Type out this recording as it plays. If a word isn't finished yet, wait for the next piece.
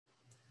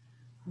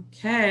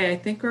Okay, I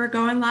think we're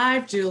going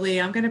live,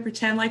 Julie. I'm going to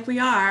pretend like we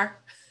are.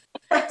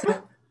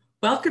 So,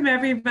 welcome,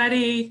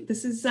 everybody.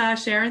 This is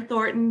Sharon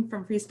Thornton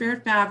from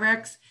FreeSpirit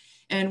Fabrics,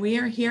 and we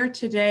are here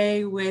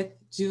today with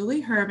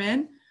Julie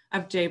Herman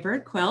of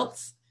Jaybird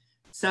Quilts.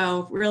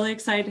 So really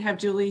excited to have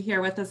Julie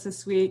here with us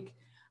this week.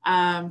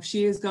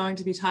 She is going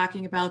to be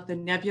talking about the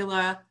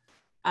Nebula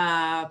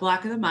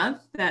block of the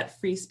month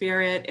that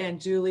FreeSpirit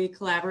and Julie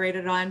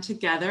collaborated on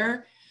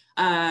together.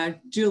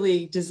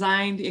 Julie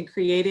designed and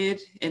created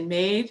and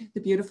made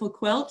the beautiful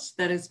quilt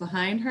that is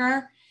behind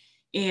her.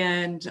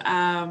 And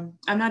I'm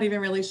not even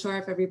really sure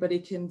if everybody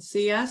can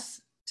see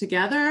us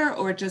together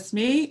or just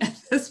me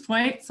at this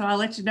point. So I'll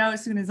let you know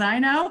as soon as I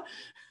know.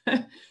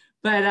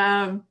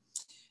 But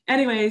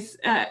anyways,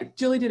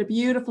 Julie did a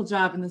beautiful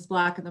job in this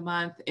block of the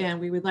month. And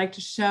we would like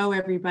to show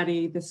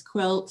everybody this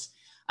quilt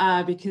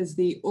because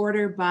the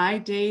order by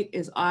date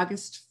is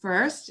August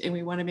 1st, and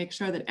we want to make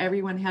sure that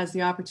everyone has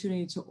the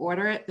opportunity to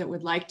order it that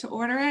would like to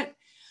order it.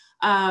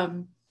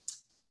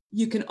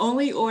 You can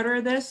only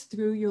order this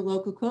through your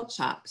local quilt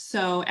shop.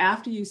 So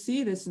after you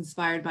see this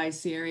Inspired by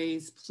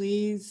series,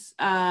 please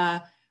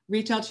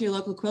reach out to your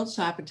local quilt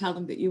shop and tell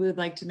them that you would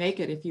like to make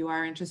it if you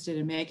are interested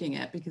in making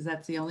it, because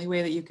that's the only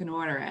way that you can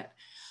order it.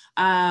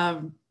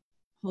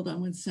 Hold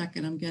on one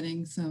second. I'm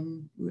getting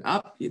some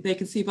up. They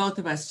can see both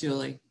of us,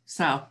 Julie.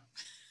 So.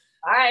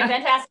 All right,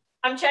 fantastic.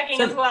 I'm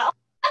checking as well.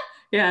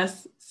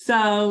 Yes,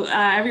 so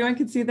everyone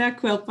can see that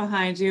quilt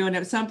behind you. And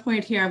at some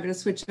point here, I'm going to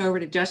switch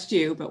over to just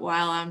you. But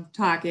while I'm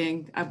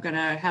talking, I'm going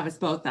to have us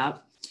both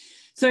up.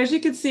 So as you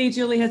can see,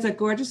 Julie has a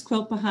gorgeous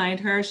quilt behind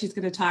her. She's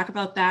going to talk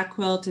about that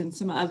quilt and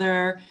some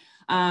other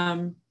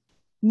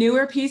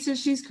newer pieces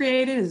she's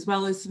created, as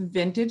well as some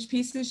vintage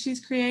pieces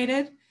she's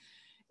created.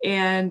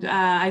 And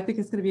I think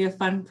it's going to be a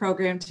fun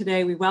program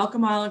today. We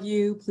welcome all of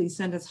you. Please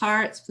send us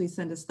hearts. Please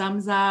send us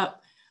thumbs up.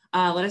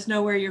 Let us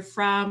know where you're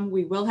from.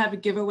 We will have a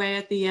giveaway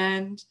at the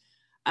end.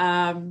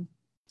 We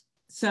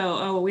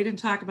didn't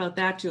talk about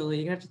that, Julie.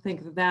 You're gonna have to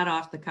think of that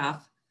off the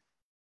cuff.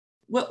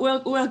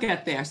 We'll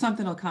get there.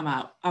 Something will come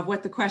out of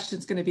what the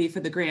question's gonna be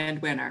for the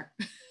grand winner.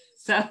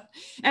 So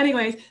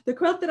anyways, the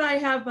quilt that I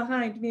have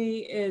behind me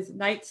is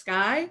Night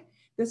Sky.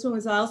 This one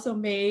was also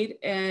made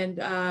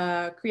and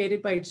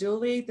created by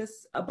Julie.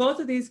 Both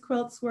of these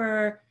quilts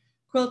were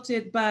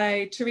quilted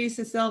by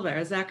Teresa Silva.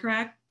 Is that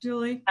correct,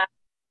 Julie?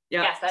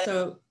 Yeah. Yes,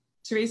 so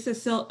Teresa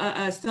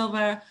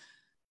Silva,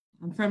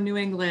 I'm from New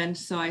England,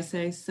 so I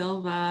say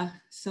Silva.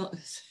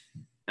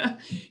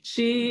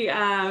 She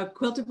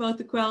quilted both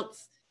the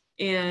quilts,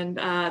 and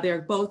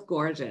they're both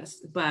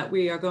gorgeous. But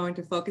we are going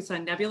to focus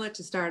on Nebula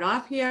to start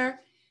off here,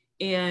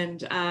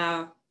 and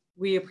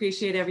we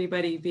appreciate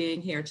everybody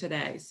being here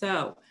today.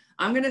 So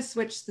I'm going to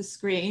switch the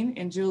screen,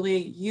 and Julie,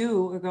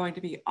 you are going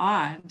to be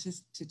on to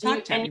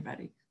talk to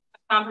everybody.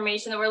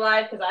 Confirmation that we're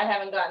live, because I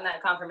haven't gotten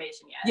that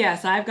confirmation yet.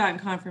 Yes, I've gotten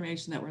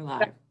confirmation that we're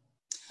live. Okay.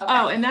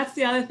 Oh, and that's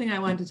the other thing I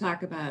wanted to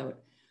talk about.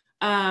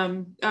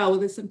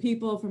 There's some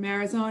people from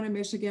Arizona,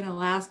 Michigan,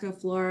 Alaska,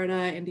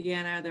 Florida,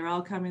 Indiana. They're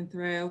all coming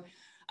through.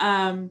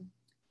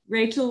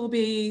 Rachel will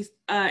be,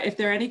 if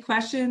there are any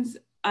questions,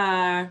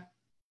 I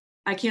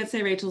can't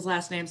say Rachel's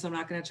last name, so I'm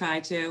not going to try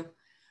to.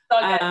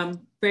 Okay.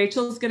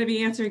 Rachel's going to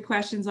be answering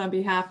questions on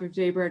behalf of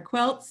Jaybird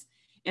Quilts.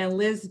 And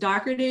Liz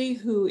Doherty,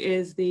 who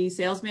is the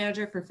sales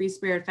manager for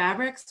FreeSpirit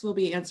Fabrics, will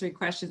be answering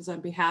questions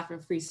on behalf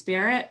of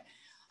FreeSpirit.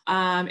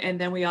 And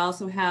then we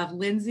also have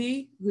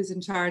Lindsay, who's in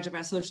charge of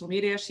our social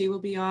media. She will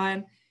be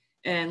on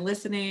and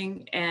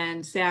listening.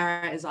 And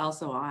Sarah is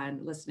also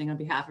on listening on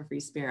behalf of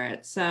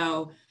FreeSpirit.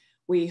 So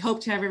we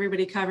hope to have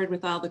everybody covered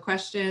with all the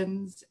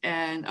questions.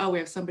 And we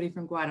have somebody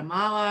from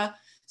Guatemala.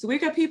 So we've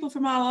got people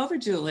from all over,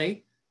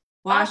 Julie,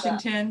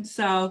 Washington. Awesome.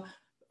 So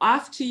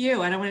off to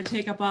you. I don't want to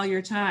take up all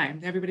your time.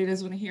 Everybody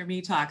doesn't want to hear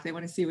me talk. They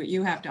want to see what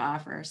you have to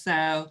offer.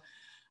 So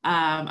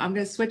I'm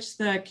going to switch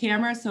the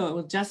camera so it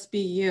will just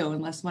be you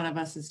unless one of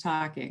us is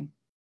talking.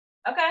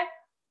 Okay.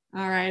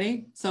 All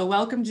righty. So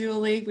welcome,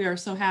 Julie. We are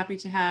so happy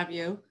to have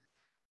you.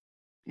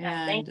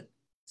 And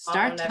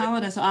start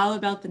telling us all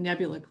about the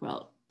Nebula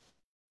quilt.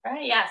 All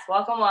right. Yes.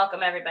 Welcome,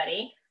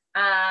 everybody.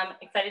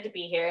 Excited to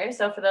be here.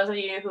 So for those of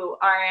you who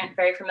aren't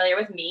very familiar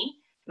with me,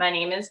 my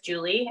name is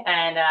Julie,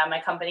 and my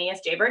company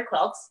is Jaybird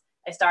Quilts.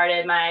 I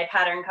started my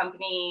pattern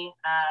company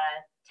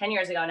 10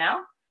 years ago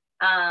now,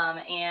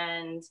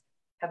 and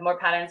have more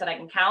patterns than I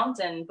can count,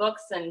 and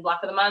books and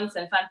block of the months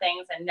and fun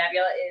things. And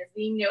Nebula is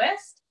the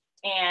newest,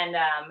 and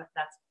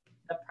that's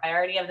the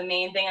priority of the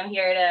main thing I'm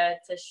here to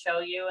show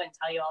you and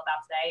tell you all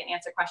about today and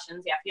answer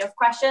questions. Yeah, if you have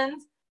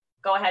questions,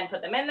 go ahead and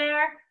put them in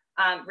there.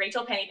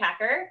 Rachel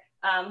Pennypacker,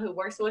 who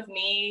works with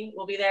me,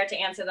 will be there to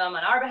answer them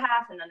on our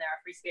behalf. And then there are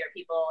FreeSpirit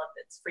people if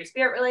it's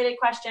FreeSpirit related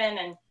question.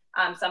 And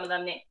some of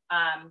them,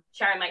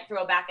 Sharon might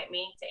throw back at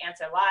me to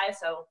answer live.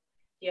 So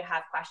if you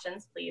have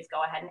questions, please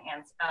go ahead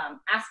and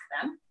ask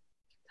them.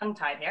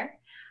 Tongue-tied here.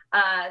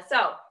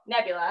 So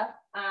Nebula,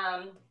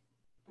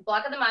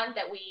 block of the month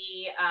that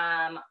we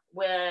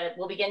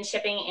will begin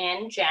shipping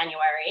in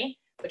January,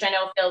 which I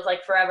know feels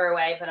like forever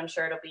away, but I'm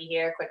sure it'll be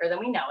here quicker than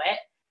we know it.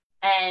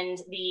 And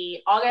the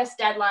August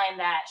deadline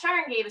that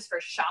Sharon gave is for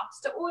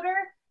shops to order.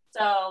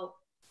 So,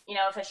 you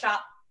know, if a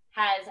shop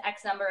has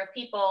X number of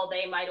people,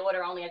 they might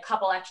order only a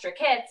couple extra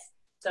kits.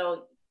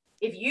 So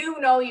if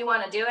you know you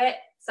want to do it,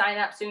 sign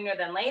up sooner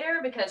than later,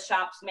 because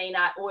shops may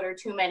not order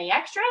too many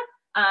extra.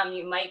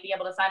 You might be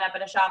able to sign up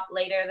at a shop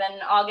later than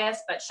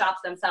August, but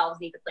shops themselves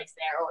need to place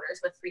their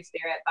orders with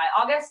FreeSpirit by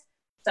August.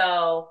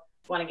 So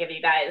want to give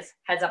you guys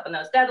heads up on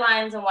those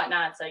deadlines and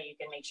whatnot, so you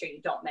can make sure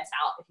you don't miss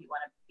out if you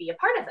want to be a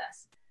part of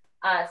this.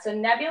 So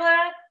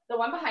Nebula, the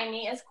one behind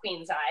me, is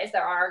queen size.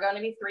 There are going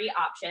to be 3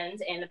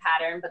 options in the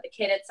pattern, but the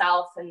kit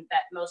itself and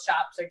that most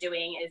shops are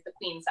doing is the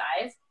queen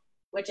size,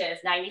 which is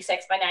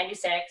 96 by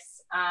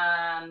 96.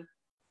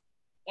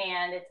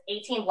 And it's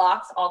 18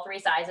 blocks. All 3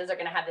 sizes are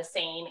going to have the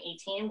same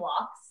 18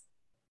 blocks.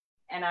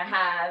 And I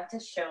have to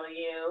show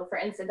you, for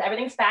instance,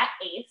 everything's fat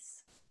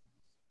eighths.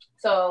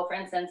 So for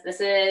instance,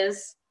 this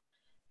is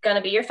going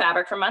to be your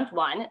fabric for month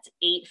 1. It's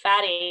 8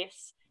 fat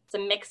eighths. It's a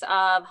mix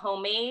of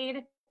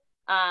homemade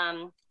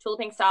Tula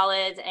Pink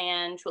solids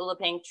and Tula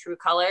Pink true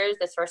colors.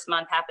 This first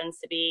month happens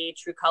to be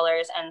true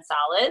colors and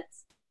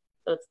solids.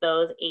 So it's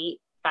those 8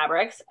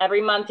 fabrics.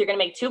 Every month you're going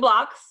to make 2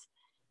 blocks.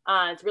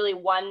 It's really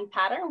one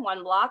pattern,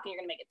 1 block, and you're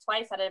going to make it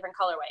twice out of different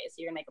colorways. So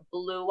you're going to make a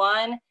blue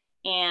one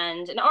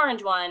and an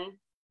orange one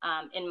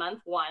in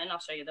month 1, and I'll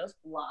show you those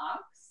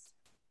blocks.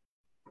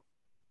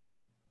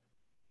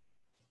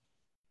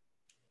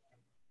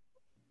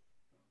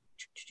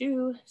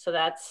 So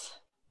that's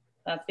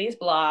these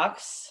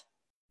blocks.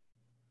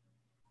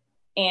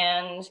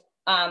 And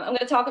I'm going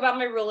to talk about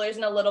my rulers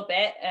in a little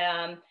bit.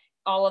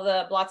 All of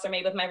the blocks are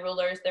made with my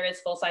rulers. There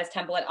is full-size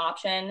template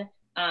option,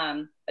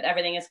 but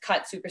everything is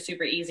cut super,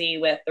 super easy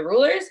with the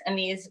rulers. And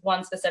these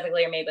ones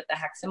specifically are made with the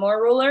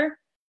Hexamore ruler.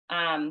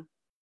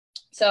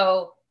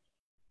 So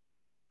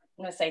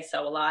I'm going to say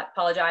so a lot.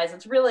 Apologize.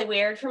 It's really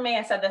weird for me.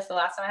 I said this the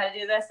last time I had to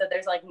do this, that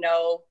there's like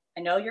no,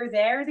 I know you're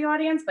there, the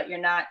audience, but you're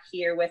not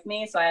here with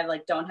me. So I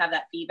like don't have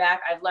that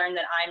feedback. I've learned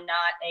that I'm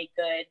not a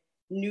good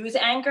news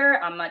anchor.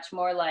 I'm much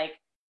more like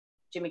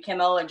Jimmy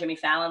Kimmel or Jimmy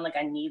Fallon. Like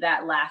I need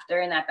that laughter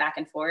and that back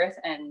and forth,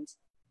 and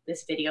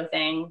this video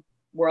thing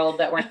world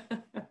that we're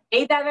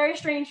made that very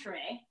strange for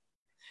me.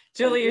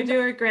 Julie, you're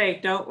doing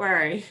great. Don't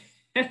worry.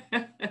 I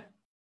feel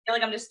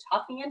like I'm just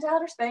talking into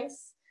outer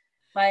space.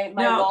 My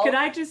no, wall. Could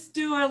I just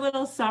do a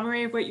little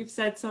summary of what you've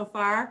said so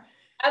far?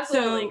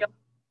 Absolutely.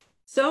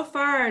 So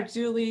far,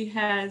 Julie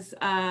has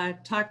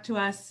talked to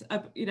us,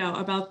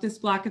 about this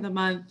block of the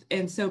month.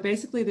 And so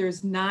basically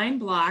there's 9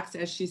 blocks,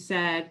 as she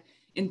said,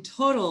 in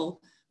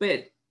total,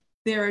 but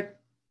there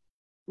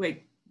are,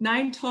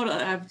 9 total.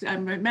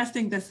 I'm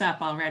messing this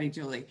up already,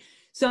 Julie.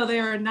 So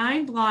there are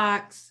 9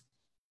 blocks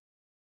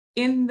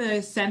in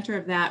the center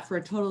of that for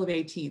a total of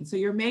 18. So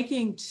you're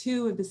making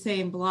 2 of the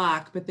same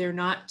block, but they're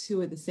not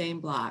 2 of the same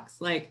blocks.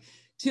 Like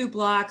 2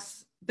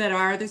 blocks that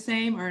are the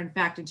same are in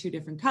fact in 2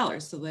 different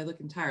colors. So they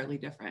look entirely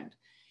different.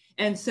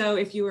 And so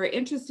if you are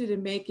interested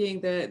in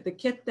making the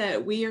kit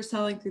that we are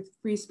selling through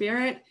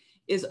FreeSpirit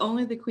is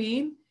only the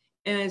queen.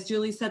 And as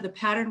Julie said, the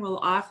pattern will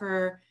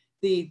offer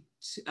the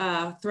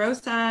throw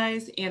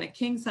size and a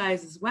king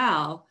size as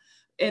well.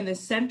 And the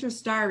center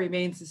star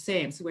remains the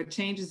same. So what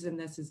changes in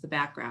this is the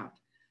background.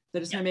 So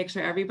just want to make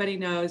sure everybody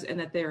knows, and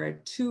that there are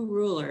 2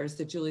 rulers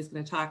that Julie's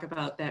going to talk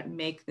about that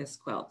make this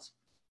quilt.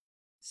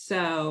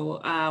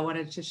 So I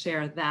wanted to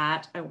share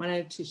that. I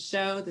wanted to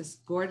show this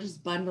gorgeous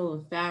bundle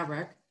of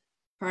fabric,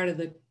 part of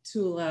the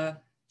Tula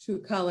True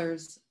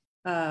Colors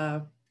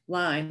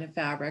line of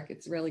fabric.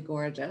 It's really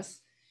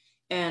gorgeous.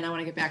 And I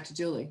want to get back to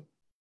Julie.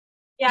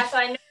 Yeah, so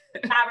I know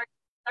the fabric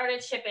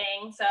started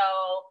shipping, so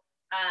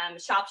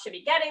shops should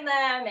be getting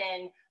them,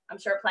 and I'm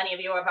sure plenty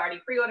of you have already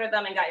pre-ordered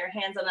them and got your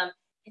hands on them.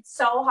 It's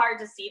so hard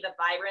to see the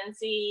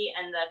vibrancy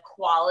and the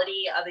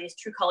quality of these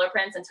true color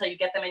prints until you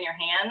get them in your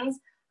hands.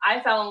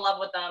 I fell in love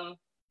with them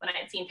when I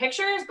had seen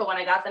pictures, but when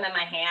I got them in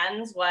my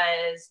hands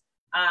was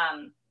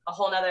a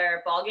whole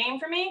nother ball game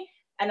for me.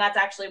 And that's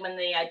actually when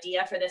the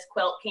idea for this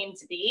quilt came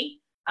to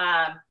be.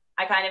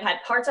 I kind of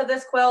had parts of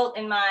this quilt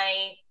in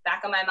my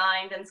back of my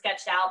mind and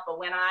sketched out, but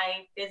when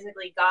I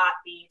physically got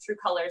the True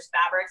Colors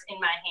fabrics in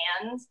my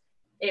hands,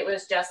 it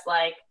was just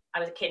like I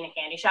was a kid in a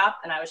candy shop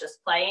and I was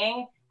just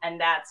playing. And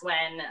that's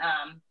when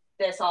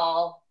this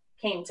all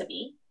came to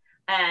be.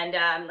 And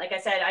like I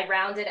said, I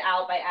rounded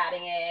out by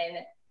adding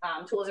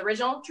in Tula's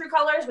original True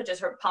Colors, which is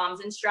her palms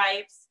and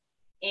stripes,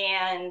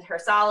 and her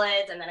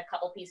solids, and then a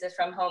couple pieces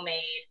from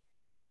Homemade.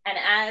 And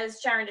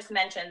as Sharon just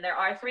mentioned, there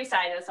are 3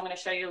 sizes. So I'm going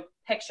to show you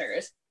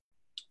pictures.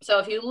 So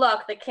if you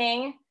look, the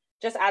king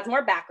just adds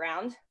more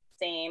background,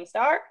 same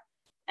star,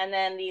 and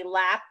then the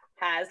lap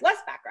has less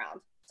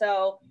background.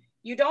 So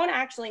you don't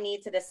actually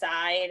need to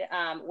decide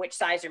which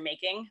size you're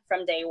making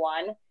from day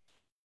 1.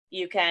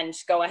 You can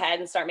just go ahead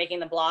and start making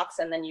the blocks,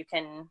 and then you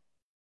can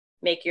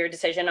make your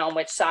decision on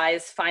which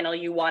size final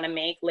you want to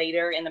make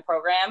later in the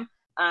program.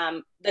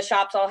 The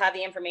shops all have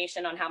the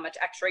information on how much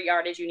extra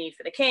yardage you need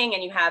for the king,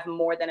 and you have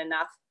more than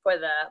enough for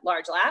the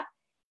large lap.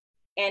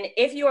 And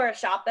if you are a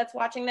shop that's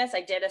watching this,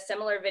 I did a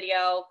similar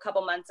video a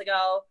couple months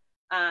ago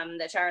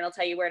that Sharon will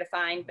tell you where to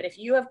find. But if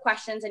you have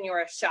questions and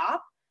you're a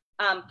shop,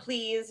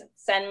 please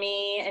send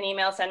me an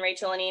email, send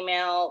Rachel an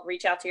email,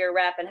 reach out to your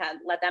rep and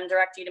let them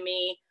direct you to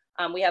me.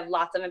 We have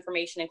lots of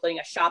information, including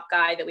a shop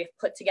guide that we've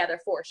put together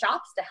for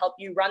shops to help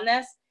you run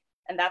this.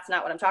 And that's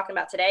not what I'm talking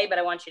about today, but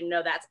I want you to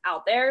know that's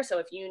out there. So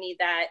if you need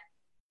that,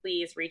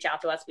 please reach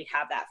out to us. We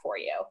have that for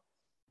you.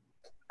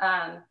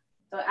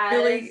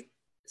 Julie,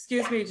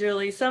 excuse me,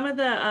 Julie, some of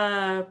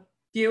the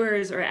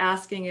viewers are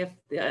asking if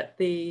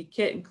the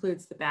kit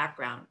includes the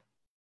background.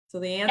 So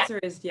the answer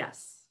is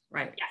yes,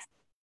 right? Yes.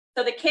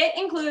 So the kit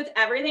includes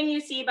everything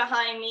you see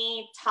behind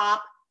me,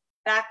 top,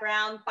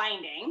 background,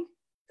 binding.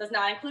 Does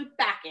not include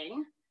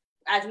backing,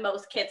 as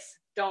most kits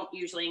don't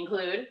usually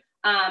include,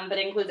 but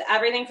it includes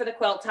everything for the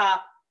quilt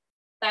top,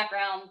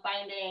 background,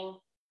 binding.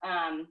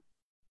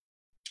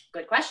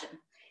 Good question.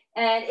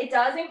 And it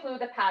does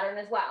include the pattern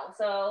as well.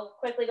 So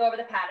quickly go over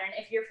the pattern.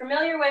 If you're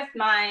familiar with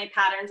my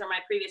patterns or my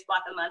previous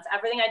block of months,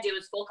 everything I do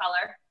is full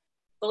color,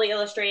 fully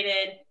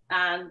illustrated.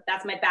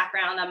 That's my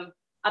background. I'm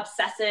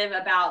obsessive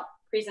about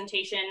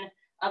presentation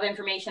of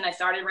information. I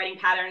started writing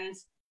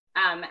patterns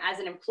as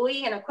an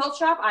employee in a quilt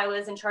shop. I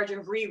was in charge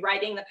of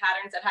rewriting the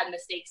patterns that had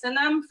mistakes in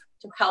them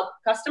to help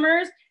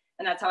customers.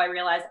 And that's how I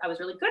realized I was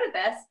really good at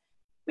this.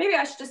 Maybe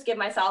I should just give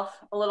myself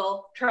a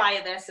little try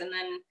of this. And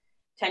then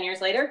 10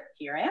 years later,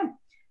 here I am.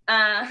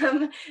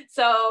 You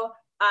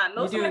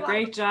do a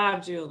great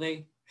job,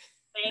 Julie.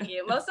 Thank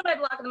you. Most of my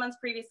block of the months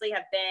previously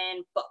have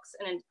been books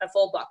and a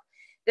full book.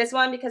 This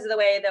one, because of the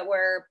way that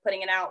we're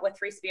putting it out with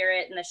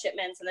FreeSpirit and the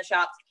shipments and the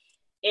shops,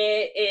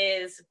 it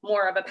is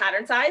more of a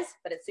pattern size,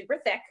 but it's super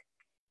thick.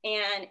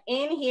 And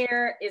in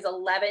here is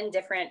 11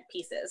 different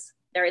pieces.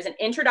 There is an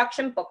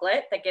introduction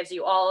booklet that gives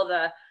you all of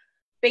the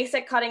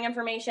basic cutting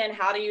information,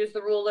 how to use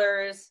the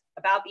rulers,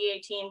 about the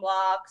 18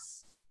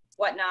 blocks,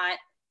 whatnot.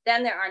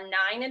 Then there are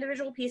 9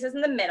 individual pieces in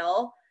the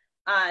middle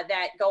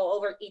that go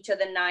over each of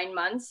the 9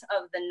 months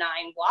of the 9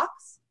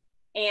 blocks.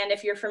 And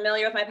if you're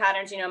familiar with my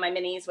patterns, you know my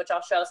minis, which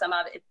I'll show some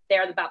of.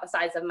 They're about the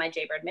size of my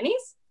Jaybird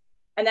minis.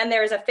 And then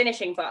there's a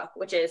finishing book,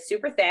 which is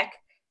super thick.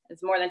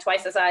 It's more than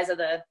twice the size of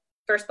the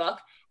first book.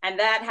 And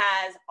that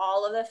has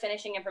all of the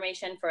finishing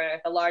information for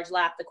the large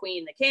lap, the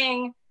queen, the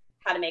king,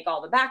 how to make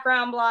all the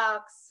background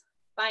blocks,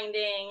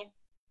 binding,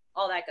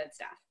 all that good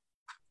stuff.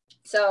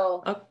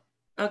 So...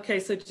 Okay,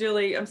 so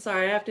Julie, I'm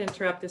sorry, I have to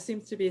interrupt. There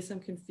seems to be some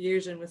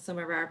confusion with some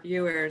of our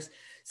viewers.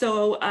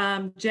 So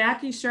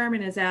Jackie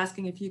Sherman is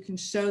asking if you can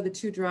show the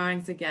 2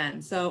 drawings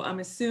again. So I'm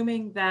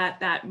assuming that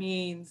that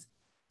means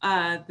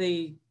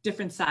the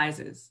different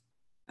sizes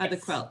of the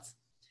quilts.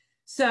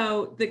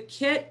 So the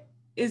kit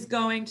is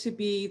going to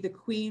be the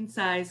queen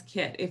size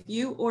kit. If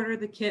you order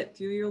the kit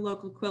through your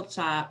local quilt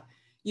shop,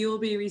 you will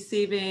be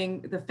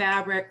receiving the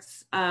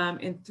fabrics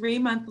in 3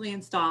 monthly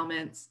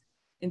installments.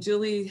 And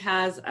Julie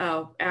has,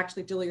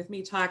 actually Julie, with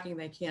me talking,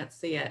 they can't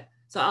see it.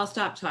 So I'll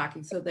stop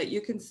talking so that you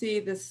can see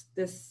this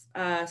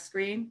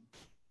screen.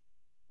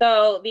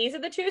 So these are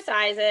the 2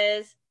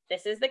 sizes.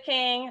 This is the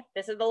king.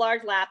 This is the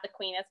large lap. The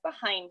queen is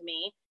behind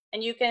me.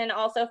 And you can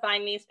also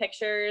find these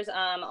pictures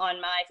on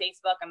my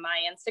Facebook and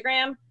my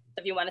Instagram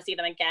if you want to see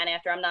them again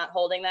after I'm not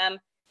holding them.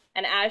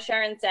 And as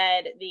Sharon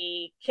said,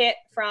 the kit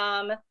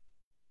from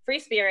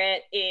FreeSpirit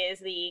is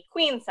the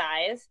queen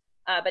size.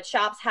 But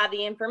shops have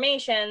the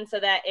information so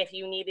that if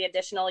you need the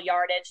additional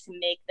yardage to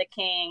make the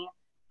king,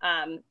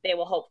 they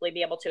will hopefully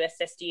be able to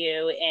assist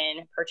you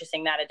in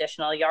purchasing that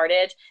additional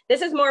yardage.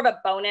 This is more of a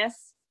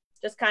bonus,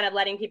 just kind of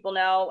letting people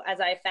know, as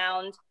I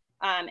found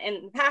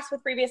in the past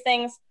with previous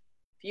things,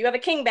 if you have a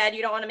king bed,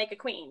 you don't want to make a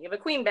queen. You have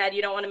a queen bed,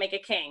 you don't want to make a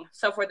king,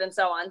 so forth and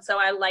so on. So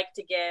I like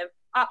to give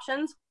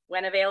options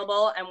when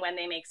available and when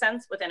they make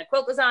sense within a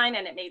quilt design,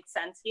 and it made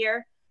sense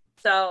here.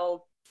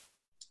 So...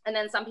 And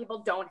then some people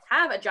don't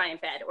have a giant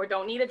bed or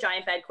don't need a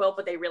giant bed quilt,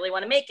 but they really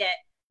want to make it.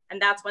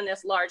 And that's when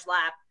this large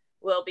lap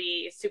will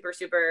be super,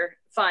 super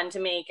fun to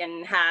make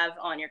and have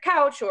on your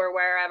couch or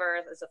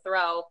wherever as a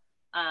throw.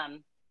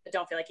 But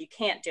don't feel like you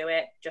can't do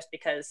it just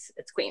because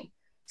it's queen.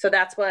 So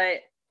that's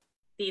what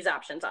these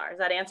options are. Does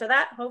that answer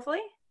that,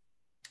 hopefully?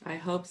 I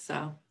hope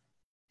so.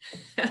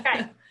 Okay.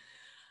 No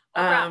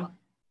problem.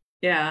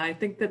 Yeah, I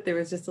think that there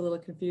was just a little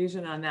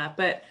confusion on that.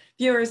 But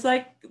viewers,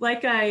 like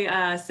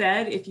I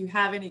said, if you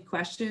have any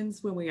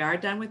questions when we are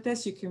done with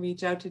this, you can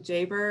reach out to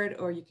Jaybird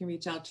or you can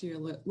reach out to your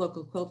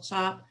local quilt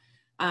shop,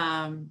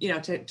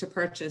 to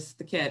purchase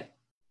the kit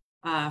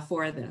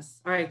for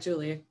this. All right,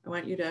 Julie, I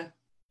want you to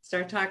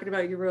start talking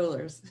about your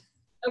rulers.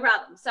 No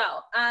problem. So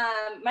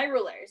my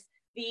rulers.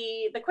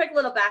 The quick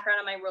little background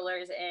on my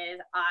rulers is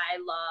I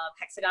love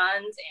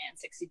hexagons and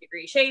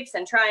 60-degree shapes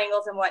and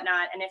triangles and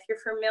whatnot. And if you're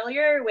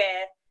familiar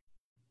with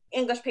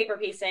English paper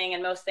piecing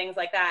and most things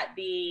like that,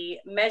 the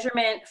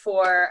measurement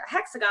for a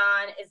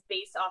hexagon is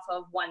based off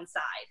of one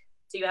side.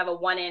 So you have a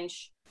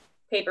 1-inch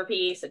paper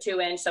piece, a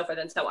 2-inch, so forth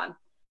and so on.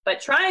 But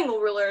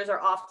triangle rulers are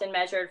often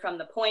measured from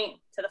the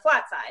point to the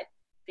flat side.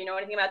 If you know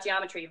anything about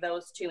geometry,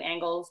 those 2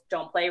 angles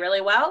don't play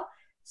really well.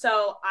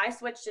 So I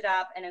switched it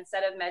up, and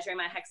instead of measuring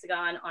my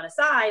hexagon on a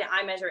side,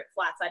 I measure it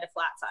flat side to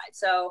flat side.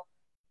 So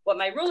what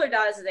my ruler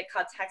does is it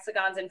cuts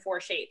hexagons in 4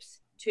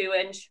 shapes: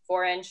 2-inch,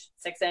 4-inch,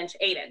 6-inch,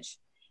 8-inch,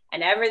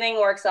 and everything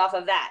works off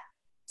of that.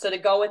 So to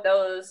go with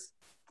those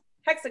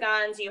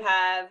hexagons, you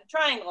have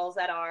triangles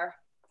that are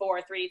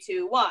 4, 3,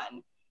 2, 1,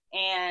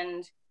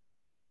 and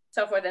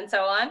so forth and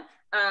so on.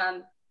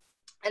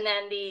 And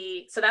then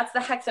so that's the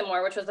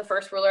Hexamore, which was the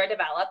first ruler I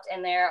developed.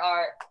 And there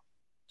are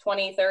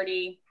 20,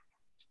 30,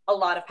 a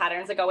lot of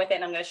patterns that go with it.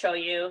 And I'm going to show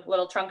you a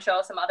little trunk show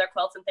of some other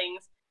quilts and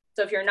things.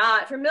 So if you're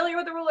not familiar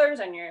with the rulers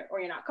and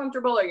you're not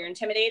comfortable or you're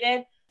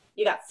intimidated,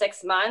 you got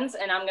 6 months.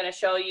 And I'm going to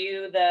show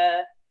you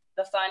the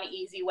fun,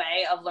 easy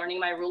way of learning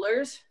my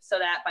rulers so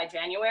that by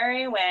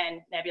January,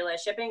 when Nebula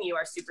is shipping, you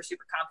are super,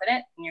 super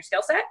confident in your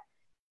skill set.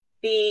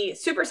 The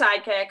Super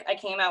Sidekick I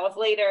came out with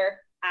later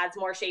adds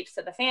more shapes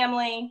to the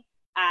family,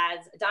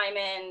 adds a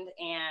diamond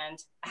and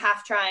a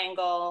half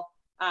triangle,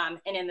 and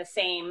in the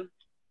same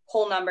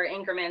whole number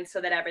increments so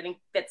that everything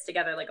fits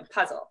together like a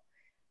puzzle.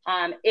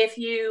 If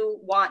you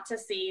want to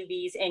see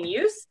these in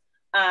use,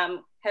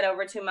 head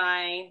over to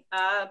my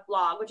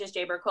blog, which is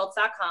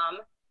jaybirdquilts.com.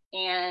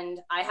 And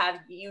I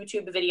have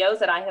YouTube videos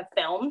that I have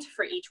filmed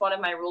for each one of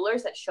my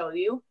rulers that show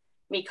you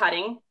me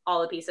cutting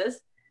all the pieces.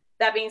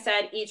 That being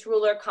said, each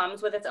ruler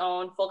comes with its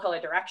own full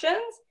color directions,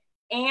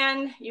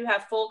 and you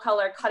have full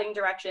color cutting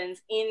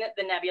directions in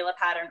the Nebula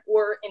pattern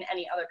or in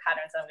any other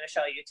patterns that I'm going to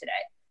show you today.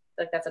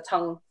 Like that's a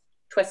tongue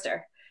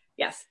twister.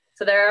 Yes.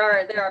 So there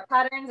are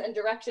patterns and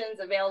directions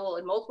available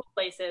in multiple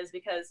places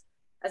because,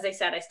 as I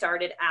said, I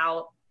started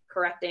out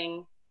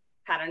correcting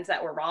patterns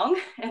that were wrong,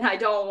 and I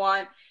don't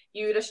want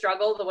you to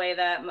struggle the way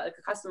that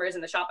the customers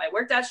in the shop I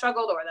worked at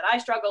struggled or that I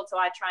struggled. So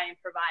I try and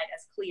provide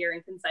as clear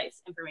and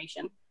concise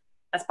information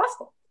as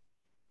possible.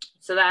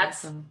 So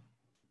that's awesome.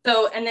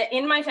 So, and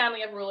in my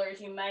family of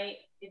rulers, you might,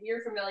 if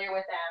you're familiar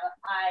with them,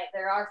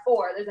 there are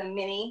 4. There's a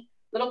mini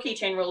little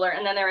keychain ruler,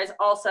 and then there is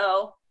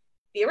also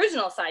the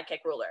original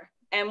Sidekick ruler.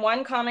 And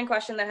one common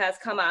question that has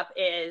come up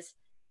is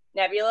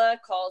Nebula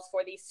calls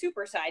for the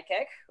Super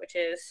Sidekick, which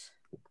is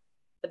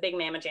the big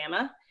mamma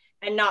jamma,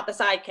 and not the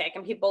Sidekick.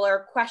 And people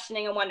are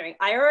questioning and wondering,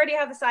 I already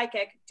have the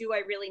Sidekick. Do I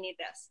really need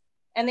this?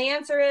 And the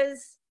answer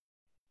is,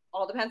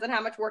 all depends on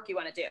how much work you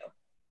want to do.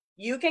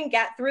 You can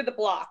get through the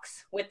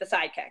blocks with the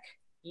Sidekick.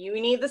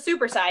 You need the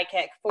Super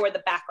Sidekick for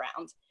the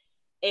background.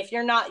 If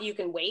you're not, you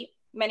can wait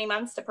many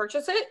months to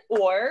purchase it,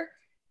 or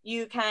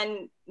you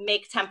can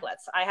make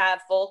templates. I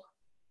have full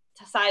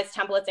size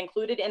templates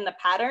included in the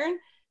pattern.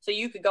 So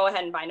you could go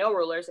ahead and buy no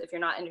rulers if you're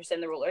not interested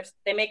in the rulers.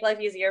 They make life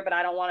easier, but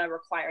I don't want to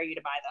require you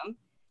to buy them.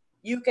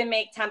 You can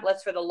make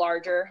templates for the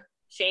larger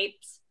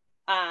shapes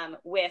from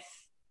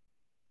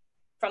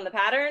the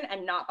pattern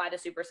and not buy the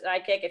Super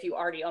Sidekick if you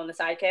already own the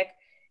Sidekick.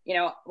 You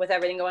know, with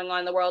everything going on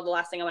in the world, the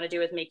last thing I want to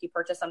do is make you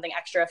purchase something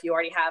extra if you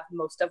already have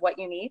most of what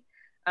you need.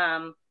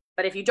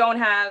 But if you don't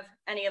have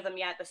any of them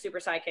yet, the Super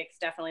Sidekick is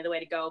definitely the way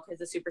to go because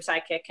the Super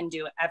Sidekick can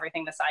do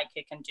everything the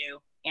Sidekick can do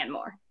and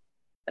more.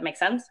 That makes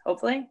sense,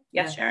 hopefully?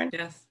 Yes, Sharon?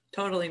 Yes,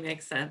 totally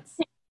makes sense.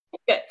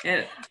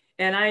 Good.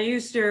 And I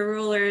used your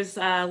rulers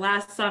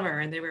last summer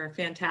and they were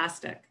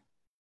fantastic.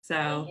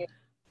 So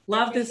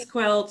love this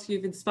quilt.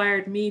 You've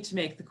inspired me to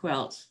make the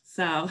quilt.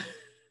 So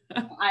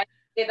I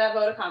give that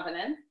vote of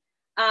confidence.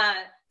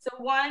 So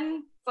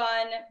one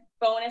fun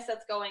bonus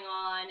that's going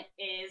on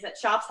is that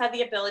shops have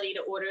the ability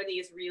to order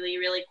these really,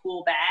 really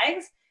cool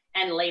bags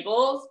and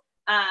labels.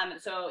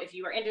 So if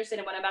you are interested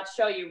in what I'm about to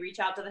show you, reach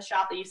out to the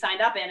shop that you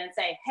signed up in and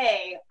say,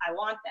 hey, I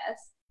want this.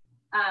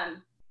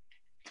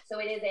 So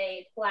it is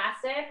a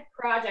plastic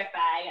project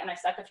bag, and I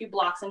stuck a few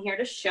blocks in here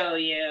to show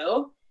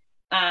you.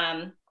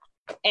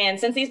 And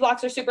since these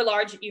blocks are super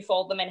large, you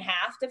fold them in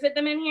half to fit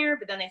them in here,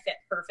 but then they fit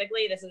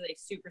perfectly. This is a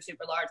super,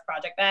 super large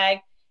project bag,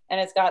 and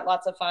it's got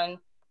lots of fun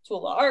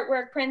Tula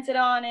artwork printed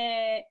on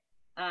it.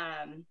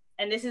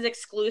 And this is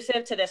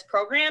exclusive to this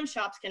program.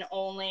 Shops can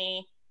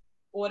only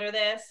order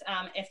this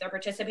if they're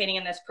participating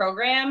in this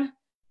program.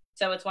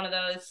 So it's one of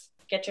those,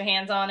 get your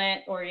hands on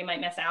it or you might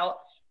miss out,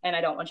 and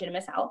I don't want you to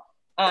miss out.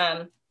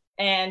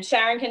 And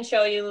Sharon can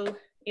show you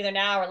either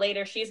now or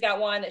later. She's got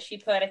one that she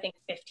put, I think,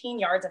 15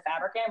 yards of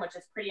fabric in, which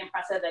is pretty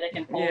impressive that it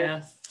can hold.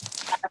 Yes.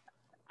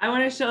 I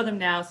want to show them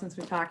now since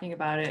we're talking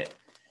about it.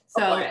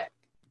 So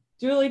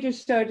Julie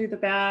just showed you the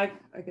bag.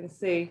 I'm going to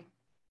see.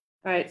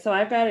 All right, so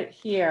I've got it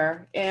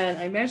here and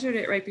I measured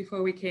it right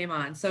before we came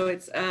on. So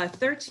it's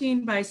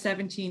 13 by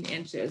 17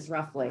 inches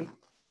roughly.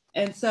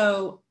 And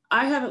so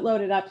I have it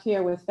loaded up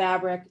here with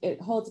fabric.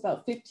 It holds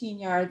about 15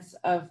 yards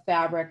of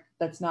fabric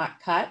that's not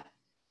cut.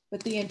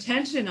 But the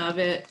intention of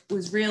it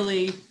was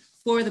really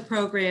for the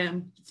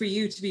program, for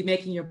you to be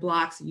making your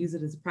blocks and use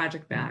it as a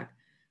project bag.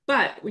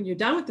 But when you're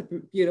done with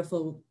the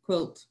beautiful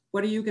quilt,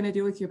 what are you going to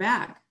do with your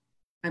bag?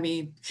 I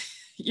mean,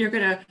 you're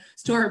going to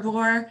store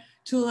more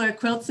Tula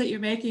quilts that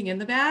you're making in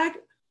the bag,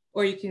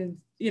 or you can,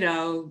 you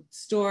know,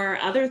 store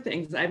other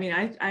things. I mean,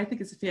 I think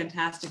it's a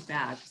fantastic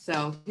bag.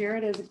 So here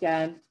it is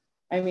again.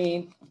 I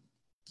mean,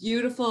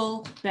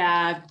 beautiful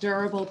bag,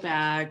 durable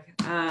bag.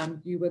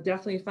 You will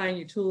definitely find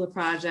your Tula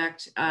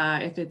project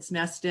if it's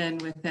messed in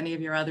with any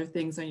of your other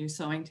things on your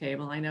sewing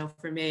table. I know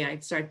for me,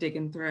 I'd start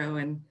digging through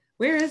and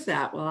Where is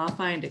that? Well, I'll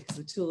find it because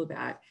the Tula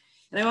bag.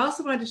 And I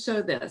also wanted to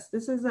show this.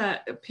 This is a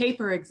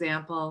paper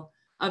example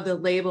of the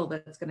label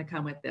that's going to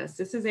come with this.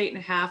 This is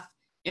 8.5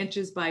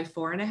 inches by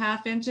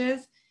 4.5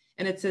 inches.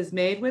 And it says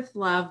made with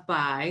love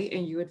by,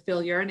 and you would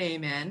fill your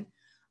name in.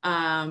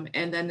 And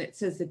then it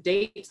says the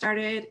date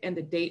started and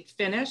the date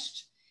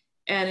finished.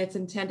 And it's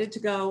intended to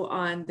go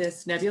on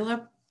this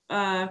Nebula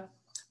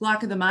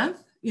block of the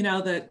month. You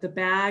know, the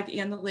bag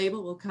and the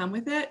label will come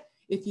with it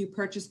if you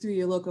purchase through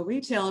your local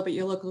retailer, but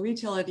your local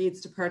retailer needs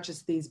to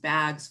purchase these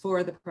bags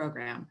for the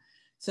program.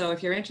 So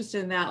if you're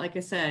interested in that, like I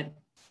said,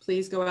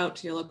 please go out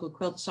to your local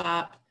quilt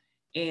shop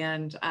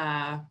and,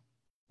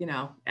 you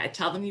know,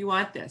 tell them you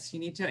want this. You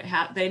need to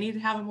have, they need to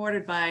have them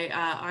ordered by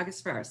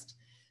August 1st.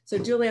 So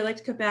Julie, I'd like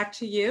to come back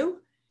to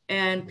you.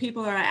 And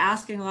people are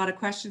asking a lot of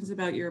questions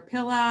about your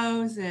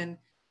pillows and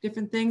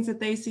different things that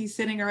they see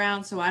sitting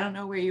around. So I don't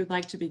know where you'd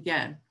like to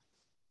begin.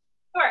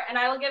 Sure, and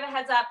I will give a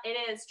heads up. It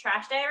is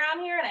trash day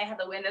around here, and I have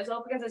the windows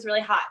open because it's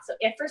really hot. So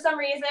if for some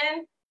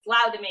reason it's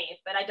loud to me,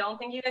 but I don't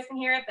think you guys can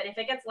hear it, but if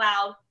it gets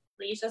loud,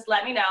 please just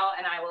let me know,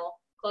 and I will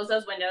close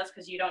those windows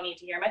because you don't need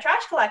to hear my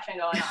trash collection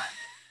going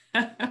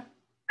on.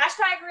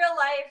 Hashtag real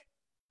life.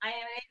 I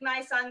am in my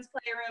son's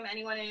playroom.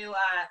 Anyone who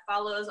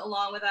follows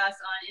along with us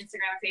on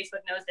Instagram or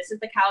Facebook knows this is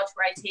the couch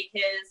where I take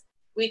his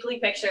weekly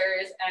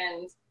pictures,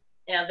 and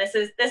you know this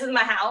is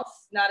my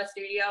house, not a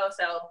studio.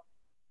 So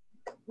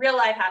real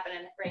life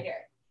happening right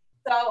here.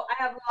 So I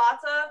have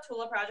lots of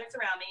Tula projects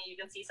around me. You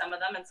can see some of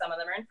them, and some of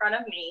them are in front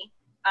of me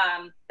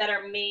that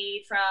are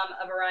made from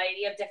a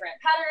variety of different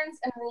patterns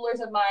and rulers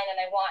of mine, and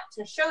I want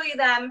to show you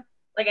them.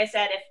 Like I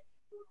said,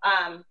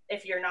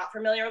 if you're not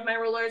familiar with my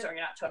rulers or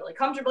you're not totally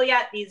comfortable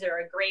yet, these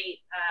are a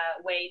great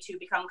way to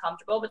become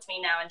comfortable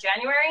between now and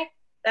January.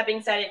 That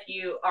being said, if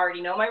you already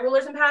know my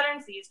rulers and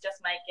patterns, these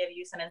just might give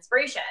you some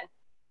inspiration.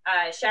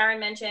 Sharon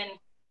mentioned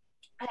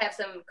I have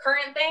some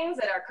current things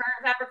that are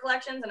current fabric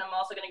collections, and I'm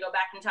also going to go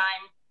back in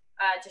time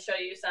to show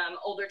you some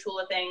older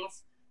Tula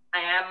things. I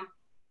am,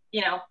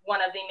 you know,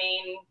 one of the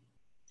main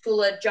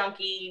Tula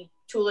junkie,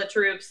 Tula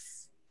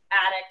troops,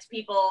 addict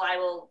people. I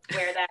will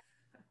wear that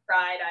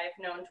pride.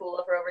 I've known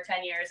Tula for over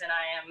 10 years, and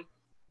I am,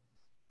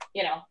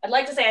 you know, I'd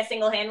like to say I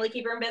single-handedly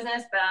keep her in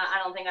business, but I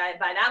don't think I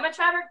buy that much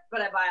fabric,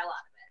 but I buy a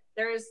lot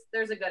of it.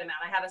 There's a good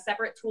amount. I have a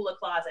separate Tula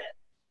closet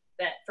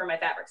for my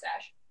fabric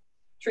stash.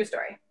 True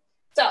story.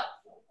 So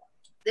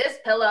this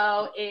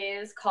pillow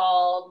is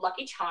called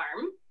Lucky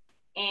Charm,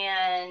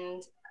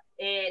 and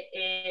it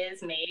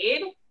is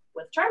made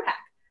with Charm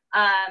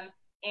Pack.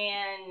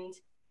 And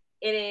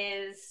it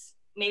is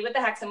made with the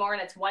hexamore,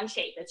 and it's one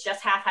shape. It's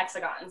just half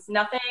hexagons.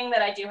 Nothing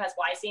that I do has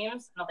Y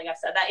seams. I don't think I've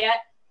said that yet.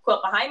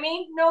 Quilt behind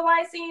me, no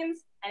Y seams.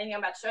 Anything I'm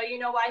about to show you,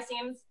 no Y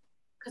seams,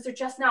 because they're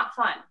just not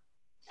fun.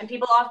 And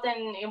people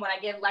often, when I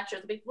give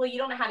lectures, they'll be, well, you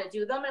don't know how to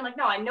do them. And I'm like,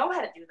 no, I know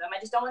how to do them. I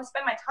just don't want to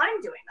spend my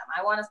time doing them.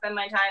 I want to spend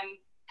my time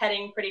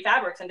petting pretty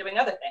fabrics and doing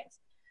other things.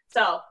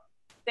 So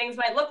things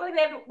might look like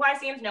they have Y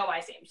seams, no Y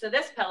seams. So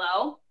this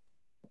pillow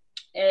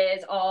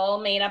is all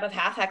made up of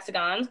half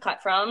hexagons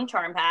cut from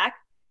Charm Pack.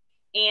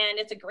 And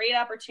it's a great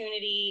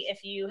opportunity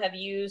if you have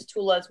used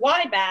Tula's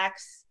wide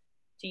backs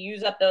to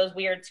use up those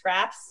weird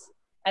scraps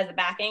as the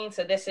backing.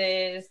 So this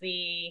is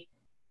the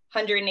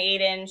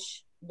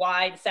 108-inch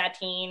wide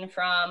sateen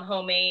from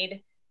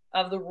Homemade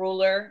of the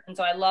ruler. And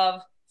so I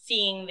love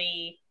seeing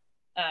the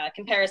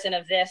comparison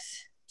of this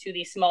to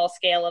the small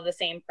scale of the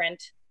same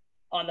print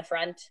on the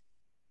front.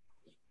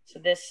 So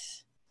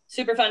this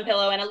super fun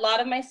pillow, and a lot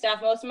of my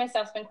stuff, most of my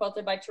stuff's been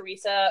quilted by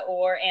Teresa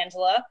or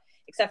Angela,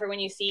 except for when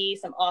you see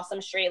some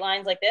awesome straight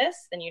lines like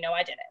this, then you know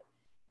I did it.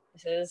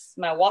 This is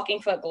my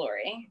walking foot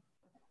glory.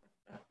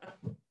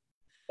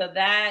 So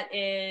that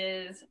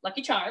is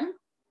Lucky Charm.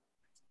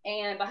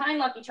 And behind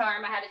Lucky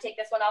Charm, I had to take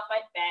this one off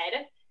my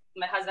bed.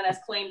 My husband has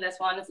claimed this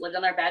one. It's lived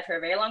on our bed for a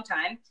very long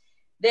time.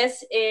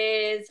 This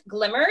is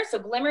Glimmer. So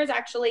Glimmer is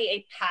actually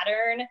a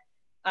pattern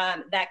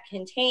that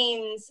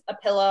contains a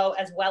pillow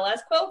as well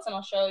as quilts. And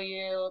I'll show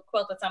you a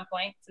quilt at some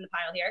point. It's in the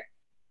pile here.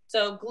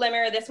 So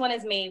Glimmer, this one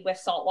is made with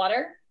salt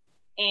water.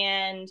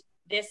 And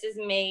this is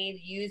made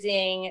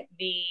using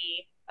the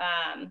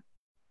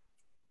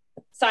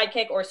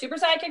Sidekick or Super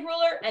Sidekick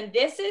ruler. And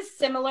this is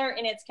similar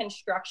in its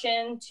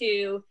construction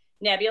to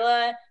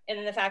Nebula, and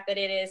in the fact that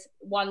it is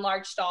one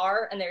large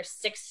star and there's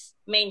 6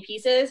 main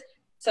pieces.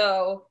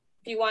 So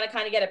if you want to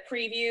kind of get a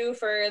preview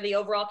for the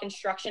overall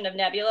construction of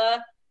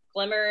Nebula,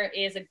 Glimmer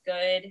is a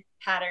good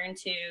pattern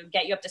to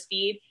get you up to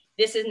speed.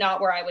 This is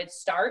not where I would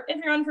start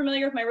if you're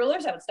unfamiliar with my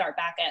rulers. I would start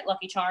back at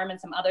Lucky Charm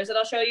and some others that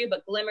I'll show you.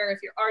 But Glimmer,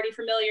 if you're already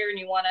familiar and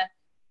you want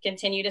to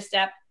continue to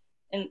step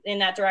in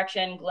that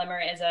direction,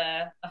 Glimmer is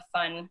a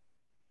fun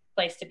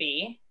place to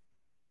be.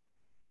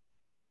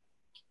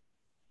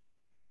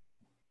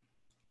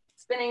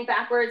 Spinning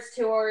backwards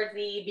towards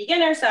the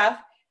beginner stuff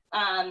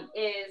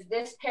is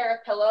this pair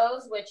of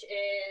pillows, which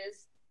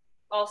is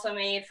also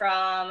made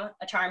from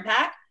a Charm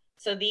Pack.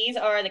 So these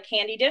are the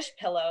Candy Dish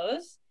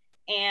pillows,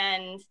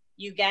 and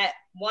you get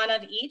one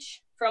of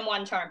each from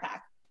one Charm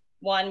Pack.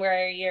 one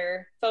where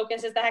your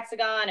focus is the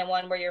hexagon and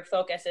one where your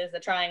focus is the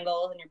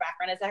triangles and your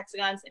background is the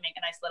hexagons. They make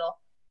a nice little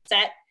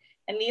set.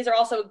 And these are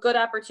also a good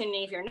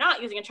opportunity if you're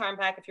not using a charm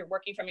pack, if you're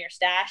working from your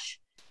stash,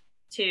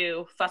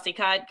 to fussy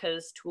cut,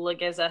 because Tula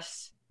gives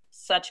us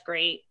such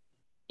great,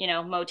 you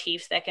know,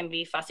 motifs that can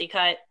be fussy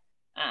cut.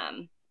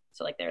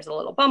 So like there's a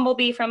little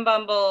bumblebee from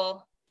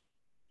Bumble,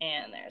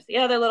 and there's the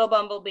other little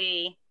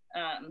bumblebee.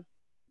 So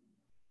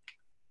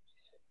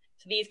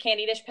these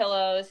candy dish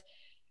pillows,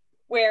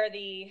 where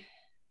the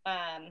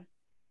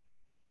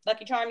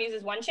Lucky Charm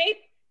uses one shape,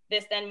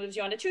 this then moves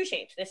you on to two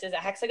shapes. This is a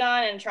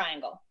hexagon and a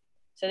triangle.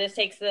 So this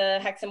takes the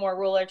hexamore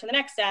ruler to the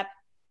next step,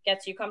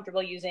 gets you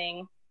comfortable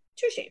using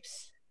two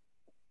shapes.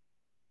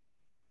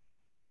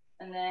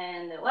 And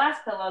then the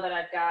last pillow that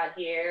I've got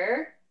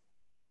here,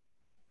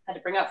 I had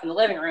to bring up from the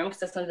living room because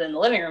this one's in the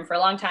living room for a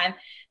long time.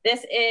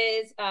 This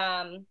is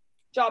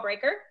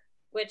Jawbreaker,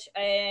 which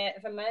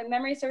if my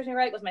memory serves me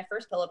right, was my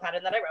first pillow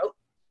pattern that I wrote.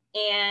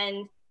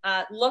 And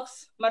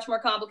looks much more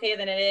complicated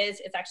than it is.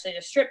 It's actually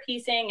just strip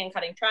piecing and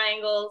cutting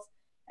triangles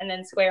and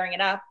then squaring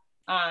it up.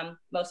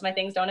 Most of my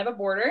things don't have a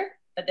border,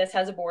 but this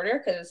has a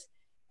border because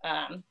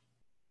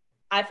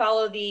I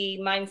follow the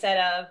mindset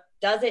of,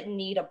 does it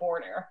need a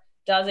border?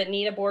 Does it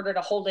need a border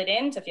to hold it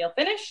in to feel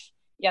finished?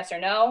 Yes or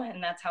no?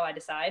 And that's how I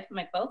decide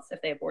my quilts, if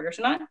they have borders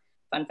or not.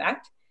 Fun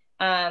fact.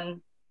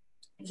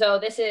 So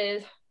this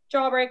is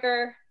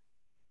Jawbreaker,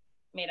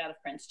 made out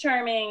of Prince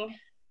Charming.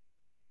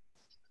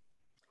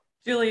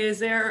 Julie, is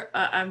there,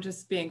 I'm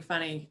just being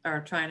funny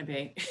or trying to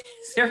be,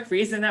 is there a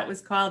reason that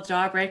was called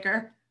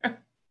Jawbreaker?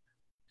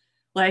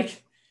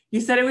 Like, you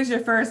said it was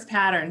your first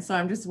pattern, so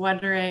I'm just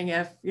wondering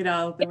if, you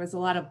know, there was a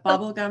lot of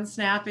bubble gum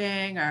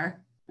snapping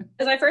or... It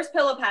was my first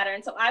pillow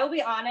pattern. So I will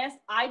be honest,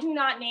 I do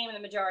not name the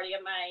majority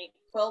of my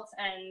quilts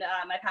and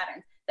my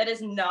patterns. That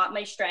is not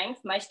my strength.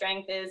 My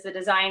strength is the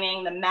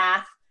designing, the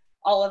math,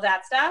 all of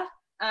that stuff.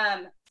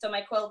 So my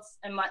quilts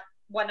and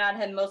whatnot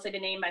had mostly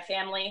been named by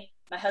family.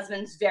 My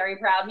husband's very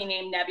proud he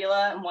named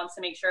Nebula and wants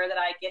to make sure that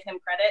I give him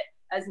credit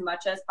as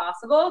much as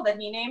possible that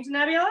he named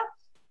Nebula.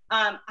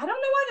 I don't know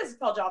why this is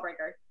called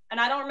Jawbreaker, and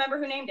I don't remember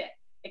who named it.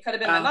 It could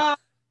have been my mom,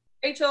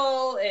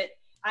 Rachel.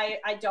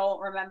 I don't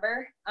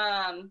remember.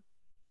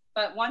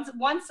 But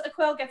once a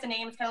quilt gets a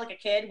name, it's kind of like a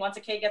kid. Once a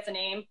kid gets a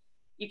name,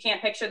 you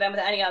can't picture them with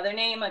any other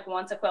name. Like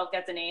once a quilt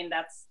gets a name,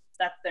 that's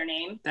their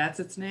name. That's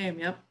its name.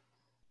 Yep.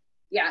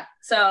 Yeah.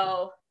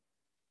 So,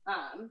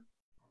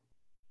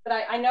 but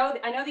I know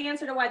the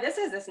answer to why this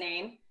is this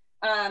name.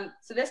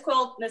 So this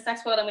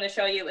next quilt I'm going to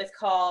show you is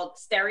called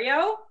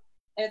Stereo.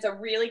 And it's a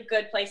really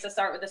good place to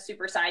start with a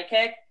super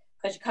sidekick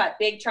because you cut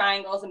big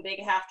triangles and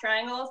big half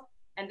triangles.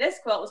 And this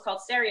quilt was called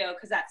Stereo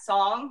because that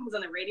song was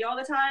on the radio all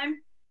the time.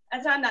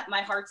 At the time, that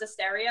My Heart's a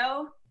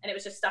Stereo, and it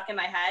was just stuck in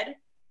my head.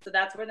 So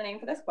that's where the name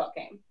for this quilt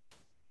came.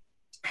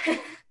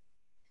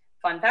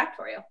 Fun fact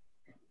for you.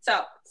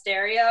 So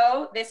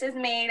Stereo, this is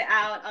made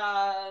out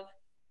of,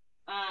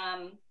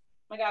 oh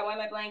my God, why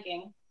am I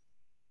blanking?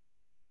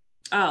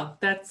 Oh,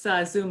 that's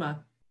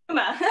Zuma.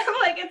 Zuma.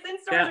 I'm like, it's in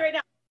stores right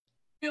now.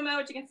 Zuma,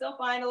 which you can still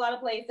find a lot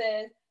of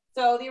places.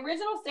 So the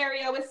original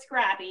Stereo is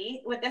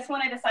scrappy. With this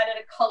one, I decided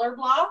to color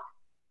block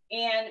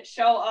and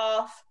show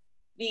off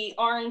the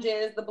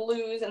oranges, the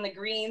blues, and the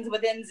greens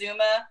within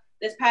Zuma.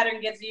 This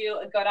pattern gives you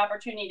a good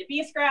opportunity to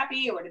be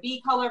scrappy or to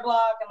be color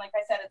block. And like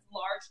I said, it's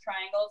large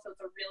triangles, so it's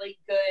a really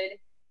good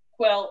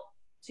quilt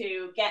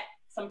to get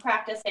some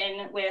practice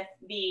in with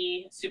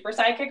the Super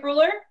Sidekick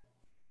ruler.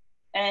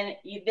 And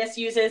this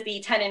uses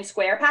the 10-inch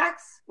square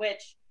packs,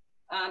 which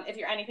if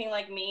you're anything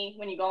like me,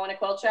 when you go in a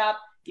quilt shop,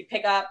 you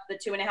pick up the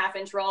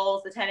 2.5-inch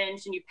rolls, the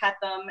 10-inch, and you pet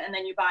them, and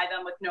then you buy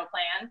them with no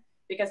plan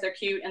because they're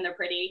cute and they're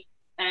pretty.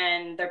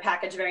 And they're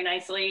packaged very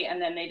nicely, and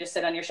then they just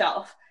sit on your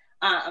shelf.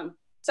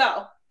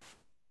 So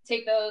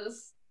take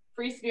those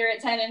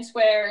FreeSpirit 10-inch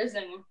squares,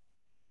 and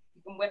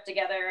you can whip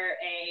together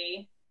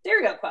a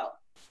stereo quilt.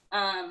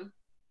 I'm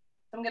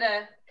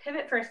gonna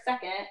pivot for a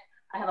second.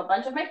 I have a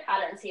bunch of my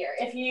patterns here.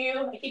 I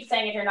keep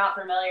saying if you're not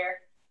familiar,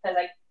 because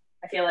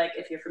I feel like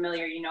if you're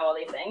familiar, you know all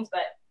these things,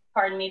 but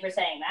pardon me for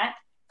saying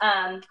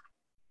that.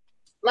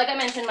 Like I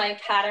mentioned, my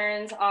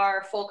patterns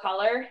are full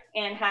color,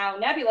 and how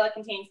Nebula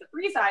contains the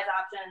 3 size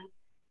options.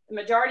 The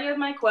majority of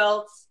my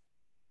quilts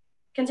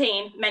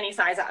contain many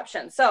size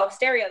options. So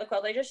Stereo, the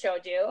quilt I just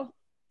showed you,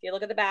 if you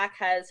look at the back,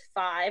 has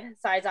 5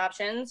 size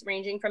options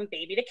ranging from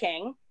baby to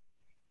king,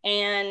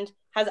 and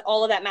has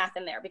all of that math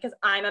in there because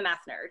I'm a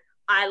math nerd.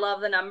 I love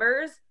the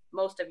numbers.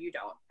 Most of you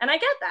don't. And I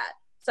get that.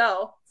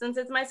 So since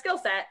it's my skill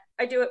set,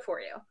 I do it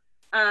for you.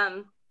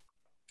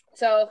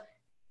 So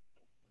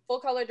full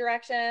color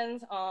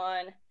directions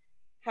on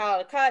how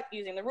to cut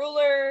using the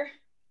ruler,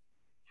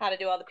 how to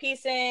do all the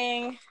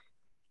piecing,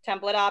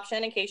 template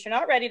option in case you're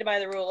not ready to buy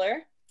the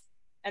ruler,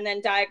 and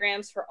then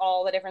diagrams for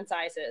all the different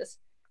sizes,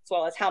 as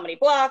well as how many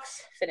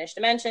blocks, finished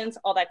dimensions,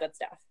 all that good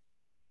stuff.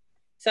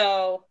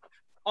 So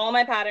all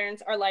my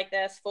patterns are like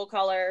this, full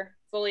color,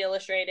 fully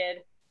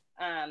illustrated,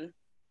 and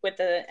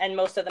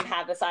most of them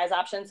have the size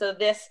option. So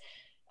this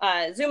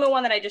Zuma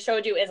one that I just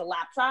showed you is a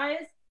lap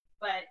size.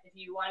 but if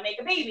you want to make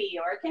a baby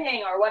or a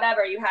king or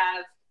whatever, you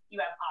have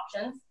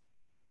options.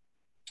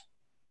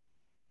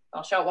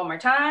 I'll show it one more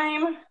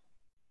time.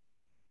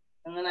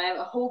 And then I have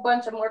a whole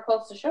bunch of more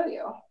quilts to show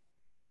you.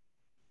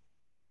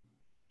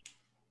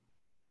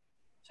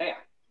 So yeah.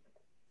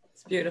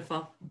 It's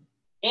beautiful.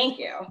 Thank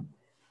you.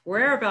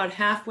 We're about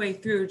halfway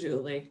through,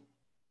 Julie.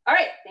 All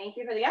right. Thank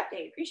you for the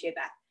update. Appreciate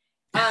that.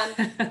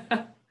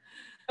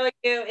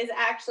 You is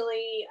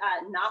actually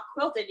not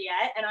quilted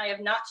yet, and I have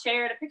not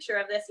shared a picture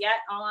of this yet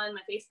on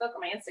my Facebook or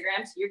my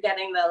Instagram, so you're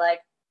getting the like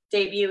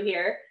debut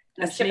here.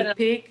 A sneak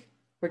peek.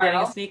 We're getting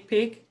a sneak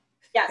peek.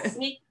 Yes,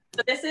 sneak.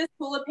 So this is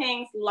Tula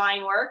Pink's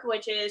line work,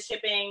 which is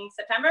shipping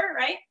September,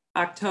 right?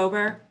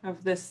 October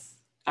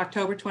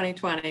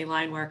 2020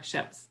 line work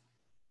ships.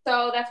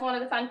 So that's one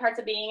of the fun parts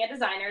of being a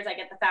designer is I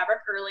get the fabric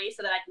early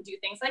so that I can do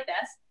things like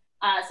this.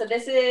 So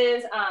this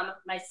is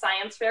my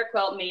science fair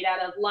quilt made out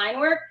of line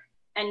work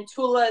and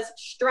Tula's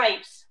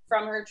stripes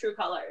from her true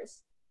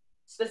colors,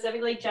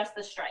 specifically just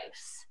the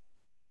stripes.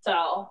 So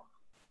I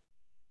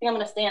think I'm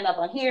gonna stand up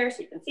on here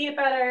so you can see it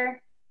better.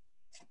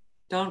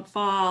 Don't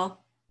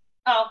fall.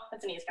 Oh,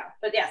 that's an easy count,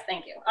 but yes,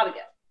 thank you. I'll be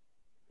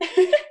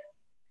good.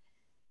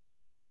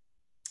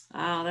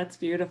 Oh, that's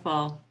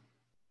beautiful.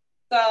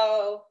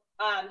 So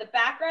the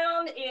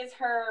background is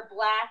her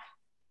black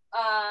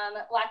on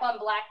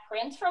black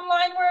print from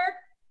line work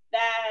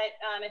that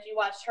if you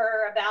watched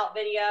her about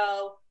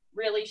video,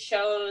 really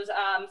shows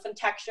some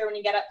texture when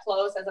you get up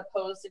close as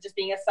opposed to just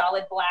being a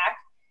solid black.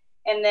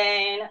 And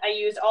then I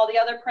used all the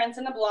other prints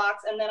in the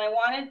blocks, and then I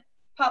wanted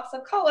pops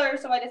of color,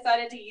 so I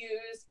decided to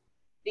use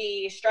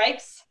the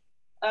stripes.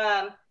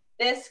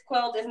 This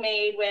quilt is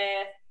made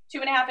with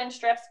 2.5-inch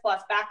strips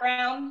plus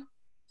background.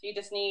 So you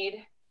just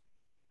need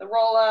the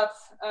roll-ups.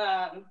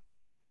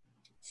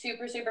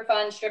 Super, super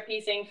fun, strip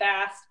piecing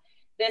fast.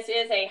 This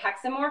is a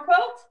hexamore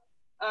quilt,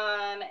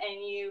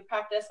 and you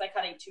practice by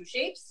cutting 2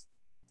 shapes.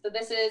 So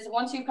this is,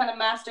 once you've kind of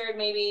mastered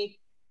maybe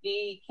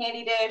the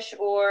candy dish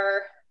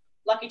or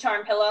Lucky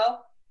Charm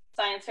pillow,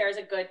 Science Fair is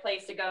a good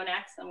place to go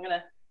next. I don't know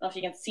if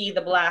you can see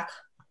the black,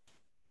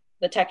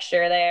 the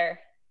texture there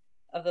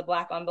of the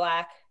black on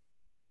black.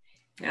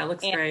 Yeah, it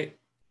looks great.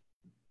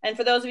 And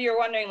for those of you who are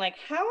wondering, like,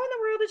 how in the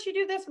world did she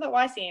do this without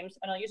Y seams?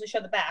 I don't usually show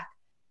the back,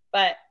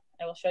 but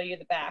I will show you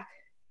the back.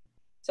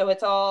 So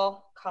it's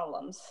all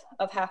columns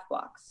of half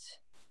blocks.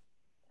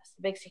 That's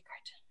the big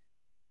secret.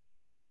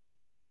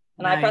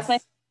 And nice. I press my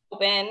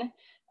open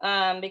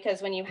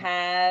because when you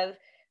have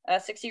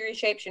 60-degree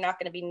shapes, you're not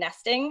going to be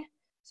nesting.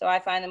 So I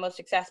find the most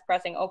success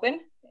pressing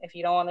open. If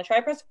you don't want to try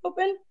press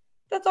open,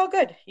 that's all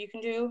good. You can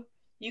do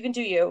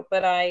you,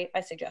 but I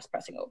suggest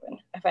pressing open.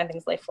 I find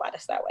things lay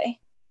flattest that way.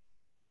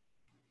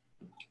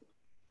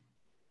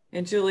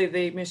 And Julie,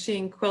 the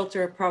machine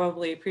quilter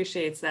probably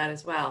appreciates that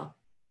as well.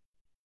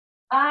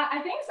 I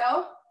think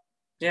so.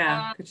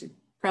 Yeah, because you're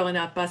probably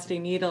not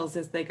busting needles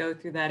as they go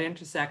through that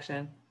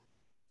intersection.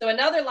 So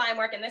another line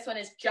work, and this one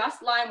is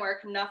just line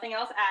work, nothing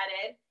else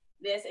added.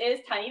 This is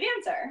Tiny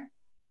Dancer.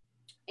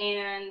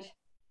 And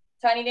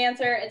Tiny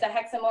Dancer, it's a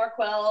hexamore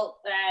quilt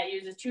that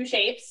uses 2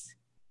 shapes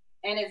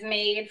and is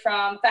made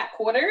from fat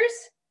quarters.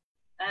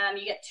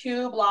 You get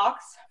 2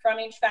 blocks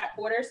from each fat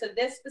quarter. So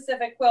this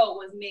specific quilt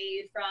was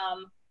made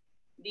from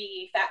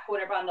the fat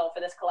quarter bundle for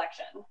this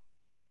collection.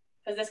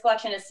 Because this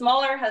collection is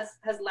smaller,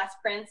 has less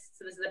prints.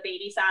 So this is a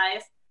baby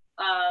size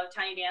of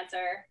Tiny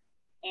Dancer.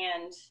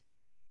 And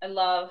I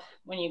love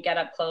when you get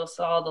up close,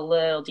 all the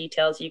little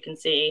details you can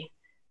see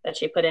that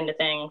she put into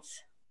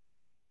things.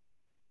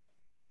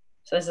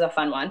 So this is a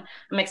fun one.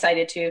 I'm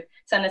excited to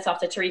send this off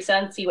to Teresa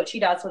and see what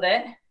she does with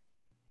it.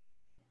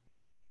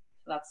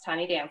 So that's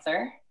Tiny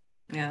Dancer.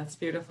 Yeah, that's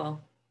beautiful.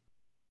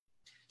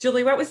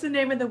 Julie, what was the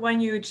name of the one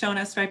you had shown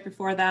us right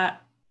before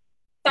that?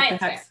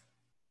 Science Fair.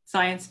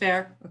 Science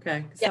Fair?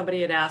 Okay. Yep.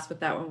 Somebody had asked what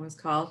that one was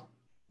called.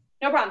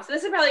 No problem. So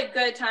this is probably a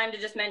good time to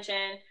just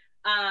mention,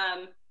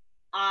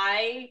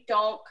 I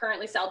don't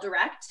currently sell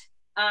direct.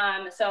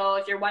 So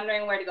if you're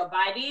wondering where to go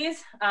buy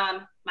these,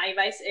 my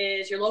advice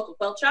is your local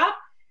quilt shop,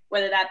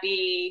 whether that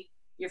be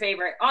your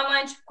favorite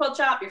online quilt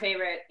shop, your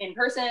favorite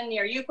in-person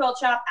near you quilt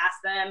shop,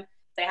 ask them.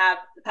 They have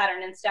the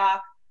pattern in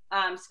stock.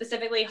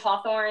 Specifically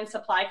Hawthorne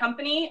Supply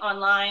Company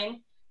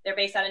online. They're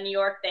based out of New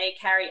York. They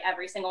carry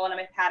every single one of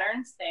my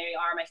patterns. They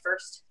are my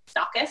first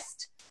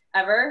stockist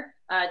ever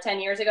 10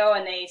 years ago,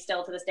 and they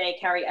still to this day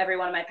carry every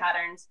one of my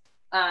patterns.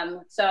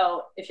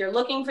 So if you're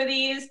looking for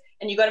these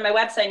and you go to my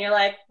website and you're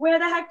like, where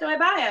the heck do I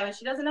buy them? And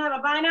she doesn't have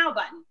a buy now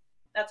button.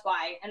 That's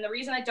why. And the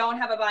reason I don't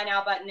have a buy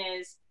now button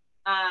is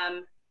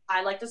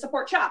I like to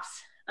support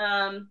shops.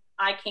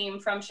 I came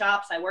from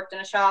shops. I worked in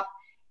a shop,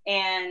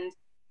 and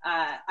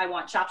I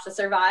want shops to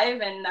survive,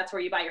 and that's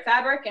where you buy your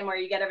fabric and where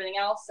you get everything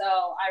else. So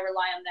I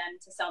rely on them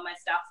to sell my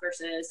stuff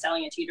versus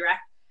selling it to you direct.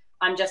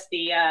 I'm just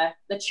the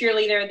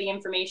cheerleader, the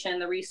information,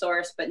 the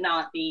resource, but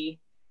not the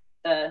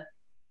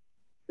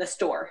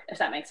store, if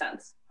that makes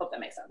sense. Hope that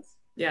makes sense.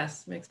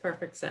 Yes, makes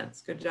perfect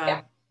sense. Good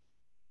job.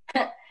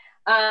 Yeah.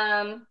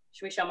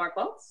 Should we show more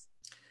quilts?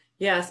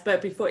 Yes,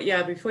 but before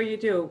you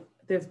do,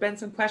 there's been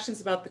some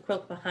questions about the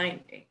quilt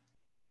behind me.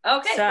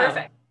 Okay, So,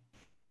 perfect.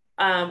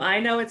 I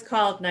know it's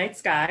called Night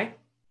Sky.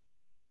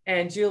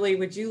 And Julie,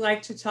 would you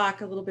like to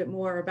talk a little bit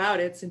more about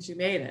it since you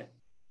made it?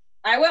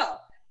 I will.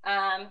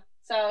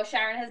 So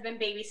Sharon has been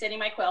babysitting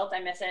my quilt. I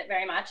miss it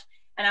very much.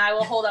 And I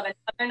will hold up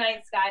another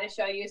night sky to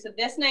show you. So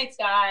this night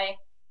sky is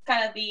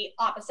kind of the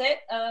opposite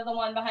of the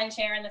one behind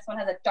Sharon. This one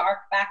has a dark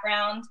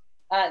background.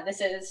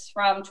 This is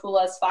from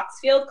Tula's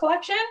Foxfield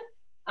collection.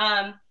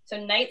 So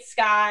Night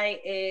Sky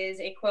is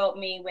a quilt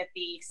made with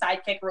the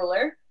Sidekick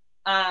ruler,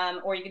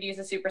 or you could use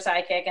the Super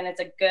Sidekick, and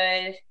it's a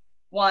good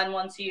one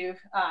once you've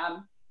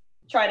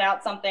tried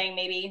out something.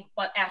 Maybe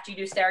after you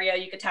do stereo,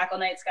 you could tackle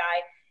Night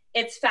Sky.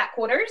 It's fat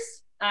quarters.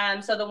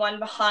 So the one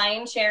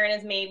behind Sharon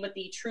is made with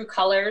the True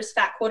Colors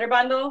fat quarter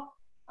bundle.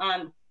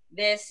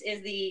 This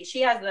is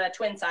she has the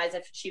twin size.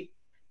 If she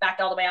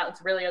backed all the way out,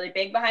 it's really, really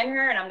big behind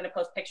her. And I'm going to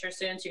post pictures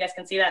soon so you guys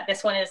can see that.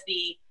 This one is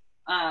the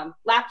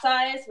lap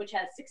size, which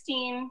has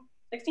 16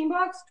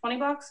 bucks, 20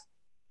 bucks.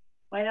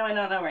 Why do I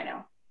not know right now?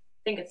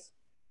 I think it's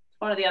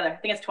one or the other. I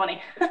think it's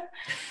 20.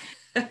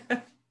 You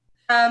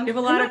have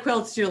a lot of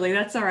quilts, Julie.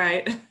 That's all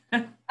right.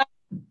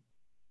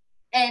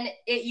 And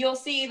you'll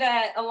see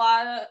that a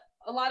lot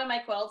of my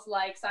quilts,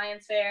 like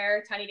Science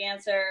Fair, Tiny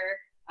Dancer,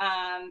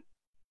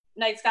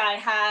 Night Sky,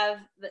 have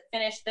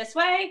finished this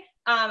way.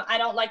 I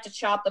don't like to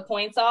chop the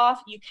points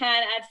off. You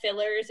can add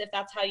fillers if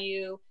that's how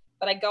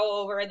but I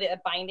go over the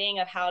binding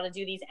of how to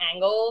do these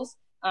angles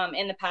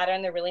in the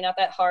pattern. They're really not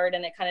that hard,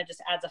 and it kind of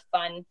just adds a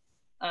fun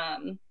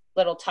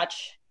little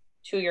touch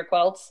to your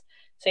quilts.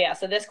 So yeah,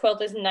 so this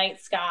quilt is Night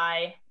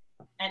Sky.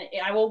 And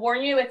I will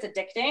warn you, it's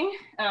addicting.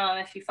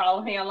 If you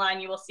follow me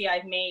online, you will see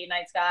I've made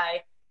Night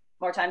Sky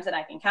more times than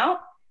I can count.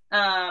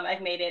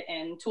 I've made it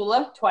in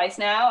Tula twice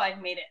now.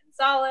 I've made it in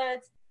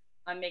solids.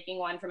 I'm making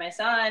one for my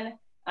son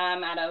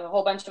out of a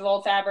whole bunch of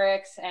old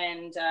fabrics.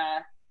 And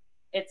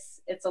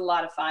it's a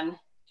lot of fun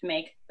to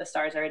make. The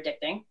stars are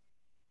addicting.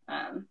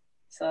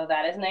 So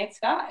that is Night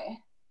Sky.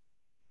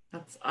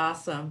 That's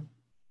awesome.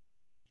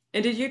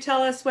 And did you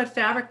tell us what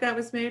fabric that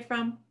was made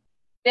from?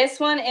 This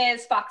one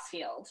is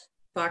Foxfield.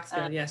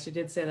 Foxfield, yes, you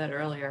did say that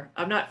earlier.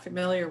 I'm not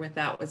familiar with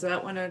that. Was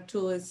that one of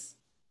Tula's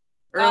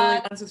early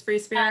ones with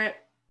FreeSpirit?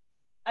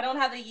 I don't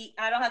have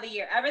the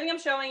year. Everything I'm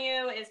showing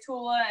you is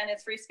Tula and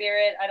it's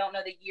FreeSpirit. I don't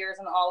know the years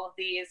on all of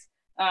these.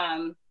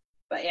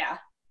 But yeah,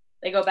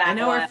 they go back. I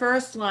know our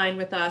first line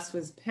with us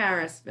was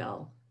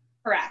Parisville.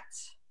 Correct.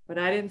 But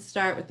I didn't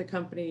start with the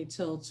company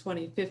till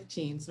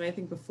 2015. So I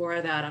think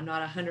before that, I'm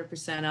not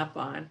 100% up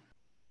on.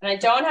 And I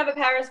don't have a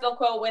Parisville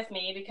quilt with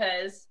me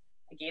because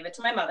I gave it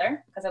to my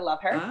mother because I love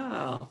her.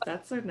 Oh,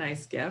 that's a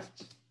nice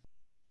gift.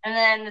 And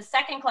then the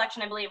second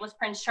collection, I believe, was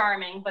Prince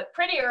Charming, but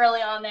pretty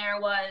early on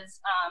there was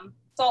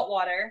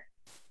Saltwater.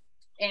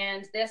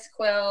 And this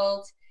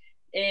quilt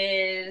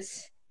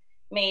is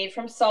made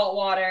from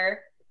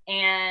saltwater,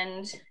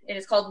 and it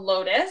is called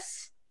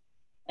Lotus.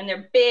 And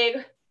they're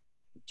big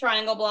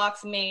triangle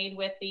blocks made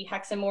with the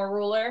Hexamore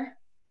ruler.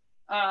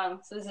 So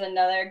this is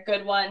another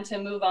good one to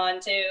move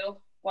on to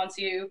once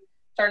you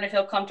start to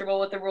feel comfortable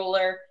with the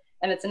ruler.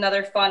 And it's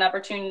another fun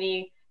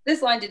opportunity.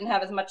 This line didn't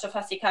have as much a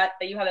fussy cut,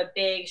 but you have a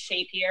big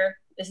shape here.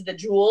 This is the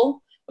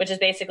jewel, which is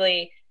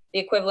basically the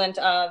equivalent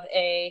of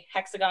a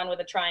hexagon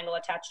with a triangle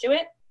attached to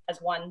it as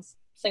one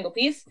single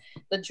piece.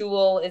 The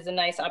jewel is a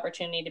nice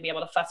opportunity to be able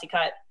to fussy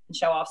cut and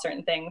show off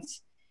certain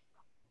things.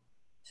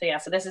 So yeah,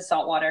 so this is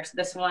Saltwater. So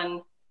this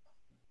one,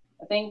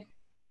 I think,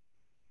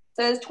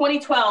 says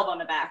 2012 on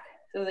the back.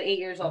 So it was 8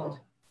 years old.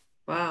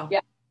 Wow.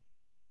 Yeah.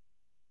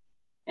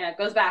 Yeah, it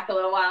goes back a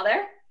little while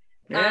there.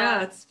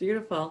 Yeah, it's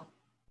beautiful.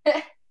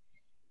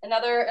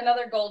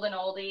 Another golden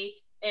oldie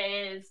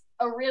is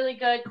a really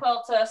good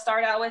quilt to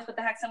start out with the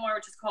Hexamore,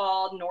 which is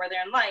called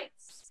Northern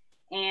Lights.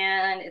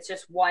 And it's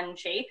just one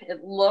shape.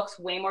 It looks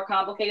way more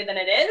complicated than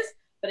it is,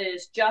 but it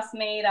is just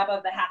made up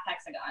of the half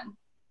hexagon.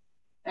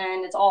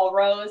 And it's all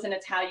rows, and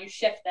it's how you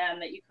shift them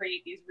that you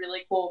create these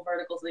really cool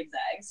vertical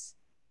zigzags.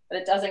 But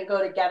it doesn't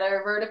go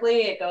together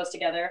vertically, it goes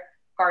together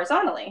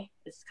horizontally.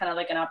 It's kind of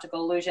like an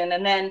optical illusion.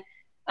 And then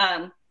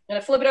I'm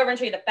gonna flip it over and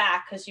show you the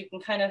back because you can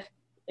kind of,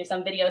 based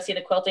on video, see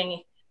the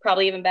quilting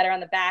probably even better on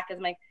the back. As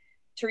my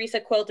Teresa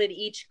quilted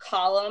each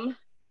column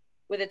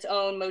with its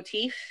own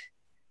motif,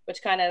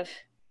 which kind of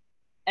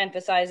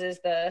emphasizes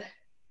the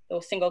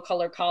single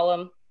color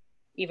column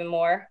even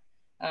more.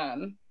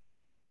 So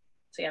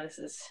yeah, this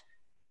is,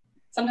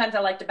 sometimes I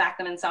like to back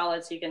them in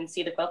solid so you can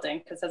see the quilting,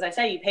 because as I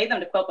say, you pay them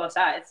to quilt both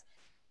sides,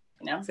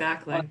 you know?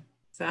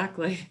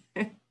 Exactly.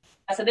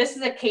 So this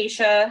is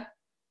Acacia,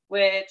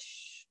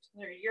 which, is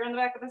there a year on the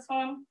back of this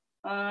one?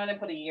 I didn't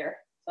put a year,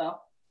 so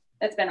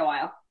it's been a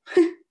while.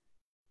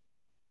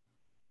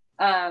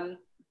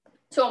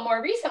 So a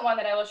more recent one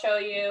that I will show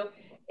you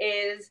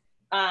is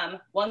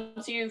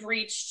once you've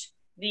reached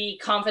the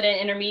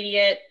confident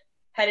intermediate,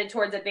 headed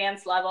towards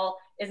advanced level,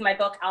 is my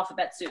book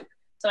Alphabet Soup.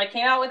 So I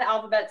came out with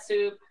Alphabet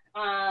Soup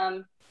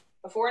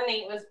before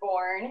Nate was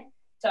born.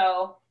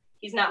 So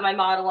he's not my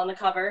model on the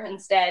cover.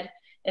 Instead,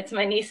 it's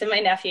my niece and my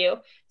nephew.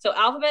 So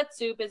Alphabet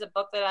Soup is a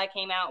book that I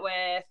came out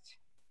with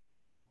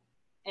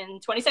in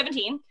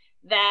 2017.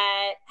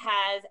 that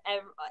has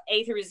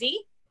A through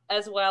Z,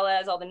 as well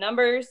as all the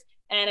numbers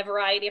and a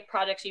variety of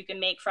projects you can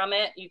make from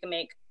it. You can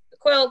make a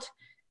quilt,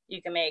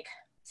 you can make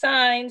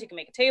signs, you can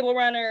make a table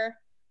runner,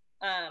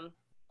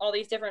 all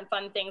these different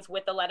fun things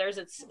with the letters.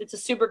 It's a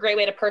super great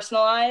way to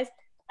personalize.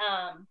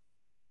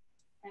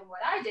 And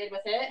what I did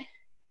with it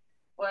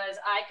was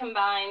I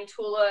combined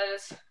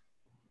Tula's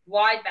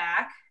wide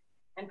back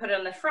and put it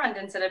on the front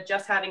instead of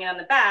just having it on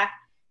the back.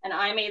 And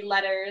I made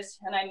letters,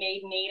 and I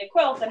made a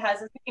quilt that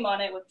has his name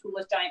on it with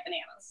Tula's giant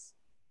bananas.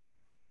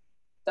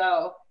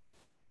 So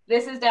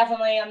this is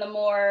definitely on the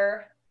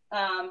more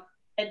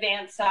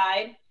advanced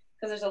side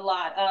because there's a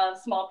lot of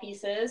small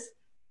pieces,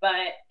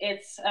 but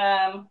it's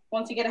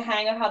once you get a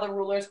hang of how the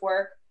rulers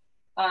work,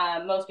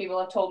 most people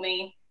have told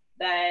me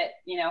that,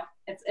 you know,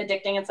 it's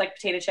addicting. It's like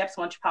potato chips.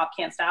 Once you pop,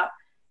 can't stop.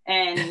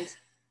 And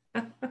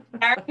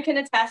Erin can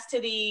attest to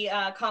the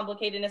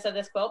complicatedness of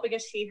this quilt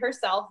because she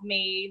herself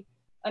made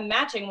a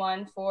matching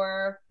one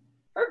for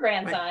her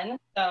grandson.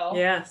 So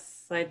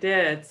yes, I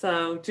did.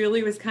 So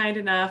Julie was kind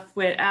enough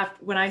when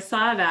I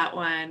saw that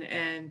one,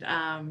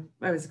 and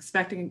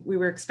we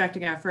were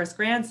expecting our first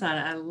grandson.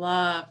 I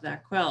love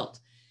that quilt.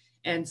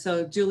 And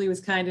so Julie was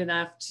kind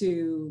enough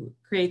to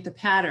create the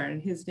pattern,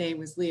 and his name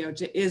was Leo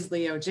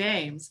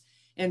James.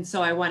 And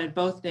so I wanted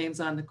both names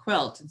on the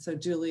quilt. And so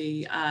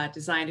Julie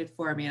designed it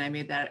for me, and I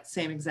made that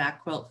same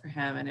exact quilt for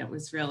him. And it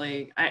was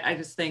really, I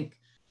just think,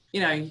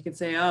 you know, you could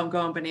say, oh, I'm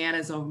going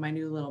bananas over my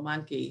new little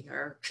monkey,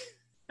 or,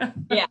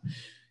 yeah,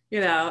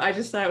 you know, I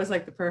just thought it was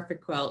like the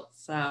perfect quilt.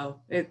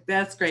 So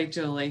that's great,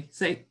 Julie.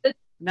 So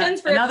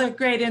another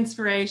great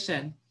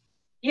inspiration.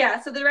 Yeah,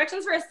 so the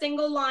directions for a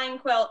single line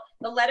quilt,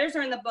 the letters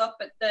are in the book,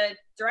 but the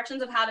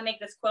directions of how to make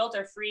this quilt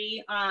are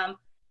free.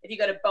 If you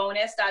go to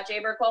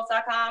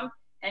bonus.jaybirdquilts.com,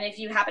 and if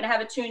you happen to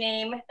have a two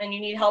name and you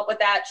need help with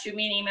that, shoot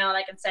me an email and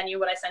I can send you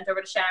what I sent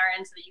over to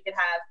Sharon so that you could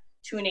have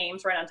two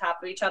names right on top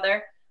of each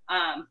other.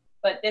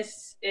 But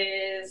this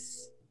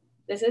is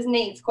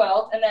Nate's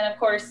quilt. And then of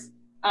course,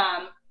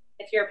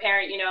 if you're a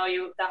parent, you know,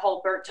 that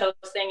whole burnt toast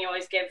thing, you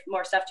always give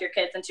more stuff to your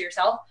kids than to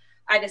yourself.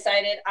 I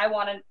decided I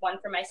wanted one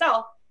for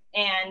myself.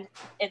 And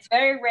it's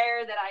very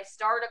rare that I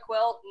start a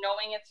quilt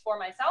knowing it's for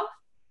myself.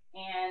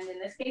 And in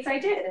this case I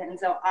did. And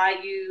so I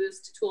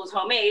used Tula's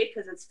Homemade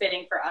because it's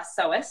fitting for us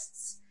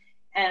sewists.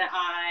 And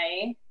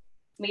I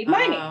made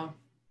my name.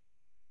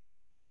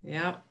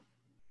 Yep.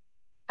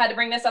 Had to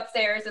bring this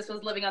upstairs. This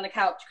was living on the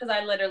couch because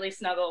I literally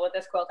snuggle with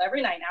this quilt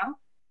every night now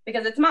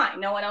because it's mine.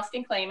 No one else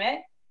can claim it.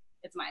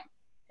 It's mine.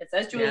 It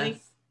says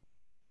Julie.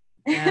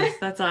 Yes,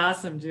 that's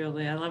awesome,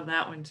 Julie. I love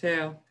that one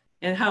too.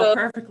 And how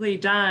perfectly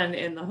done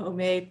in the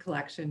homemade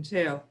collection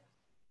too.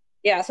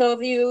 Yeah, so if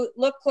you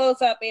look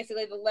close up,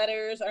 basically the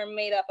letters are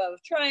made up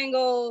of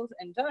triangles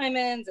and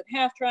diamonds and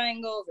half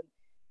triangles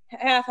and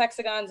half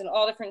hexagons and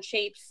all different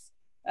shapes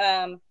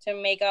to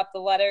make up the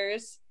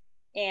letters.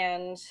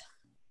 And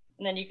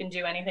then you can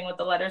do anything with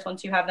the letters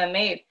once you have them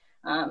made.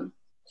 So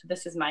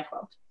this is my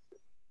quilt.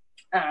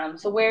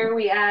 So where are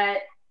we at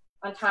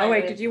on time? Oh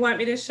wait, did you want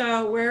me to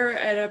show? We're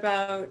at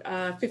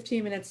about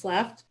 15 minutes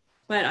left,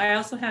 but I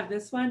also have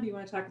this one. Do you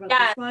want to talk about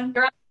this one?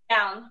 You're upside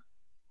down.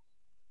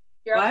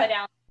 You're upside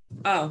down.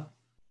 Oh,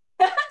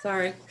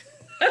 sorry.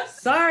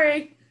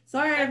 Sorry,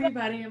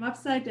 everybody. I'm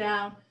upside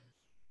down.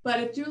 But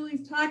if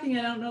Julie's talking,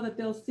 I don't know that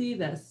they'll see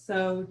this.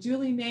 So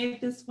Julie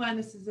made this one.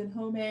 This is in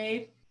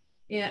Homemade.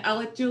 And I'll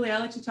let you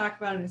talk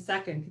about it in a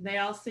second. Can they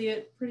all see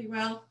it pretty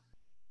well?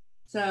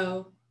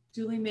 So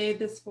Julie made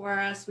this for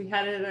us. We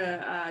had it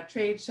at a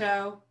trade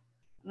show.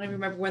 I don't even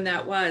remember when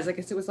that was. I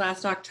guess it was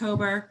last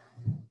October.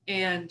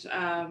 And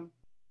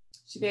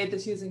she made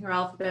this using her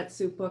alphabet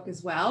soup book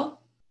as well.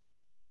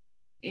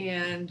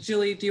 And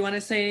Julie, do you want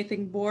to say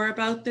anything more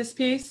about this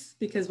piece?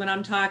 Because when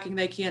I'm talking,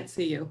 they can't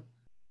see you.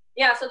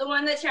 Yeah, so the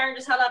one that Sharon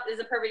just held up is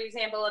a perfect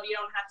example of you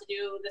don't have to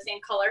do the same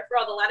color for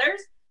all the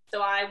letters.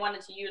 So I wanted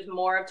to use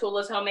more of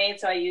Tula's Homemade,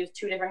 so I used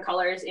two different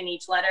colors in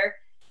each letter.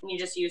 And you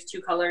just use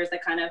two colors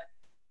that kind of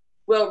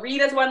will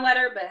read as one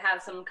letter, but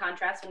have some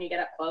contrast when you get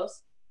up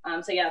close.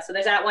 So yeah, so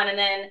there's that one. And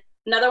then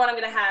another one I'm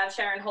going to have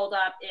Sharon hold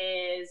up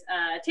is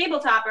a table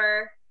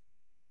topper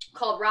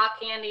called Rock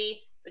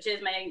Candy, which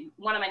is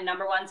one of my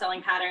 #1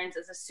 selling patterns.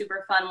 It's a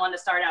super fun one to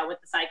start out with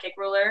the sidekick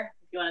ruler.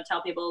 If you want to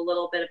tell people a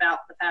little bit about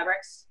the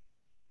fabrics.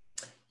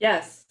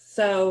 Yes.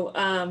 So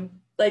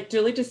like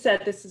Julie just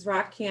said, this is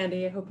Rock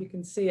Candy. I hope you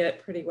can see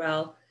it pretty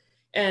well.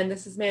 And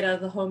this is made out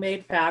of the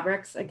homemade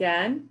fabrics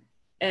again.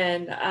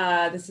 And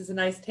this is a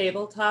nice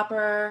table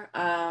topper.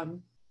 I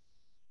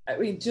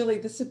mean, Julie,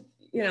 this is,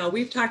 you know,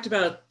 we've talked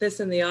about this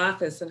in the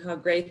office and how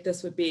great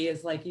this would be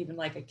as like even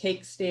like a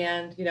cake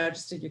stand, you know,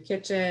 just in your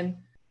kitchen.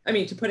 I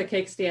mean, to put a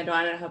cake stand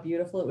on it, how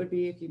beautiful it would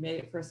be if you made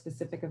it for a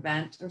specific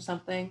event or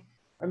something,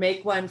 or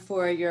make one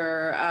for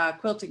your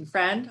quilting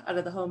friend out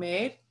of the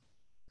Homemade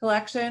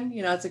collection.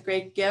 You know, it's a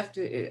great gift.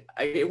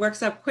 It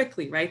works up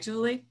quickly, right,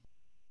 Julie?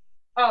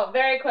 Oh,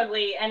 very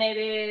quickly. And it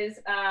is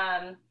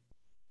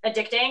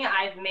addicting.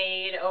 I've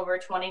made over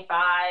 25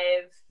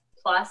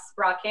 plus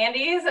rock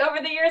candies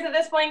over the years at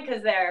this point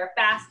because they're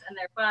fast and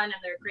they're fun and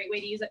they're a great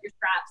way to use up your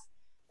scraps.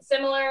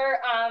 similar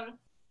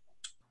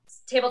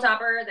table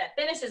topper that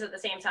finishes at the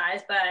same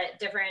size, but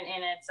different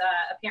in its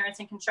appearance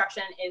and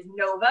construction is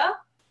Nova.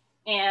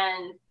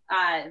 And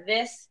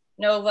this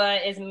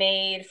Nova is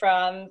made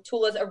from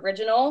Tula's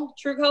original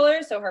True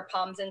Colors, so her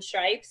Palms and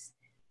Stripes.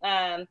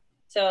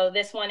 So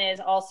this one is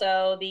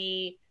also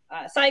the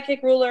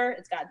sidekick ruler.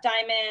 It's got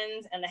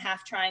diamonds, and the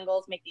half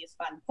triangles make these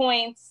fun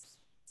points.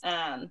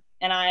 And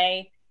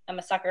I am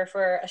a sucker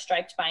for a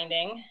striped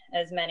binding,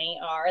 as many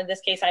are. In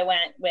this case, I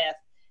went with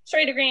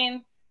straight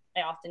green.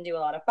 I often do a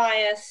lot of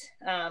bias,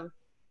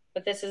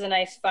 but this is a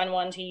nice fun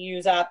one to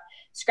use up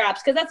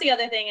scraps, because that's the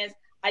other thing is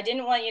I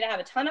didn't want you to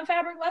have a ton of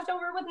fabric left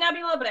over with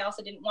Nebula, but I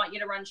also didn't want you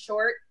to run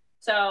short.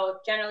 So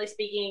generally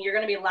speaking, you're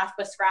going to be left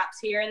with scraps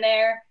here and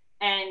there,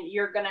 and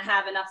you're going to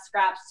have enough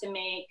scraps to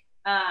make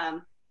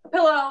a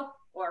pillow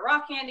or a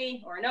rock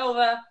candy or a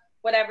Nova,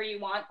 whatever you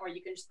want, or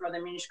you can just throw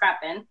them in your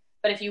scrap bin.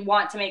 But if you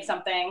want to make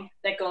something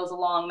that goes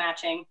along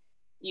matching,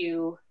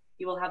 you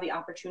will have the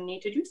opportunity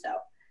to do so.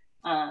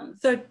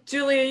 So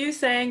Julie, are you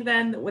saying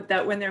then with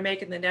that when they're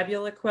making the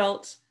Nebula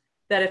quilt,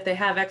 that if they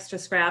have extra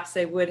scraps,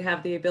 they would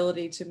have the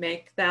ability to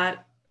make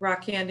that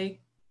rock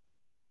candy?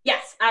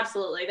 Yes,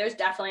 absolutely. There's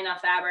definitely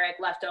enough fabric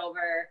left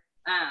over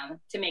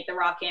to make the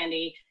rock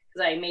candy,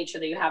 because I made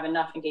sure that you have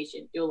enough in case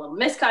you do a little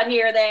miscut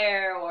here or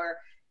there, or,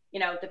 you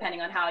know,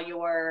 depending on how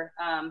your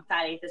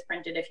fat eighth is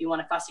printed, if you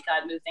want to fussy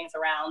cut, move things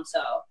around.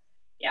 So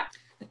yeah.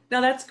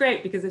 Now that's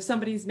great, because if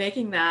somebody's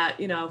making that,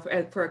 you know,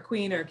 for a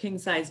queen or king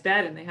size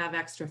bed and they have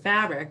extra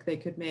fabric, they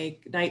could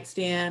make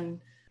nightstand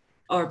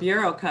or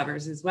bureau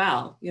covers as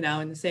well, you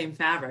know, in the same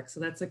fabric. So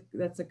that's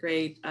a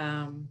great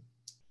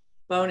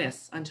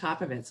bonus on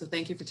top of it. So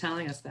thank you for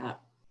telling us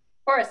that.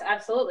 Of course,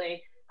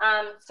 absolutely.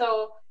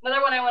 So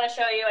another one I want to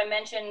show you, I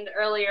mentioned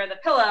earlier, the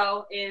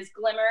pillow is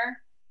Glimmer.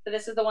 So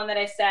this is the one that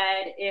I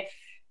said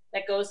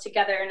that goes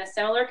together in a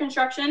similar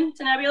construction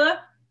to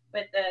Nebula,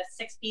 with the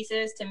 6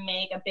 pieces to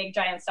make a big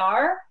giant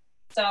star.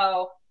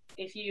 So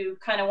if you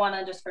kind of want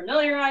to just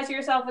familiarize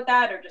yourself with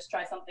that, or just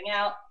try something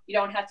out, you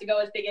don't have to go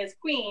as big as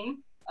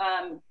Queen.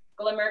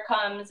 Glimmer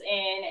comes in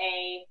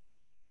a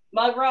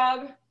mug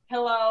rug,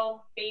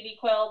 pillow, baby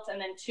quilt,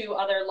 and then 2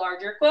 other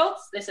larger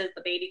quilts. This is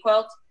the baby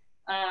quilt.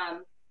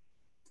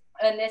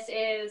 And this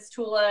is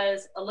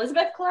Tula's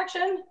Elizabeth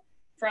collection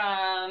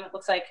from,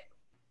 looks like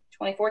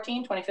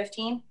 2014,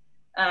 2015.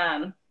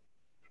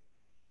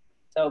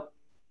 So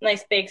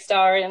nice big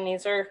star, and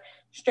these are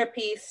strip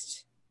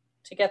pieced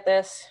to get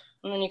this,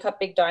 and then you cut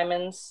big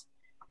diamonds.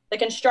 The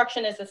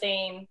construction is the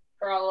same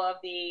for all of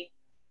the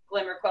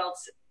Glimmer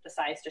quilts, the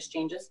size just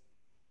changes.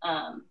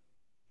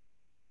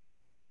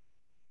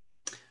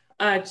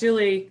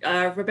 Julie,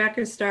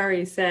 Rebecca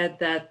Starry said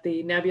that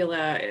the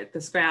Nebula,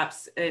 the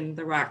scraps and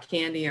the rock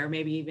candy, or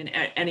maybe even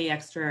any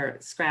extra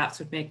scraps,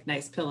 would make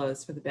nice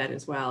pillows for the bed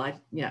as well.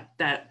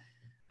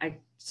 I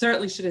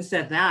certainly should have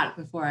said that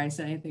before I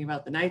said anything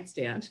about the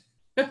nightstand.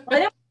 Well, I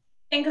don't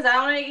think, because I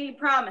don't want to make any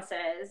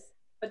promises,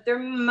 but there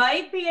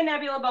might be a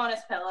Nebula bonus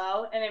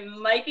pillow, and it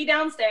might be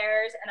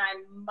downstairs, and I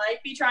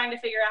might be trying to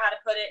figure out how to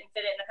put it and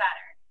fit it in the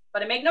pattern.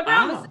 But I make no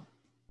promises,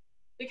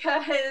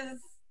 because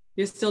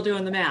you're still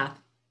doing the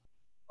math.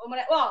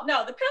 Well,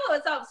 no, the pillow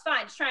itself is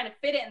fine. Just trying to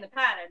fit it in the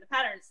pattern. The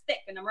pattern is thick,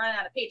 and I'm running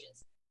out of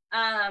pages.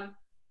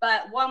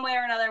 But one way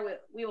or another,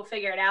 we will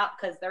figure it out,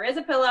 because there is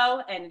a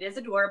pillow, and it is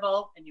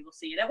adorable, and you will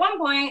see it at one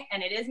point,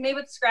 and it is made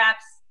with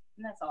scraps,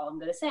 and that's all I'm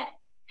going to say.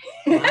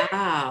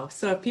 Wow.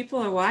 So if people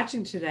are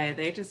watching today,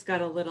 they just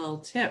got a little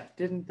tip,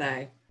 didn't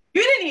they?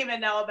 You didn't even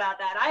know about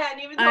that. I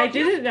hadn't even told I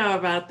didn't know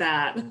about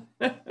that.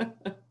 The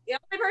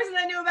only person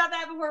that knew about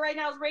that before right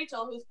now is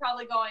Rachel, who's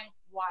probably going,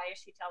 why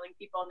is she telling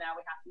people now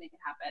we have to make it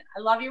happen? I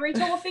love you,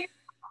 Rachel.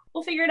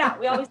 We'll figure it out.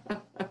 We always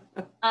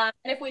and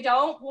if we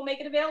don't, we'll make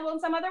it available in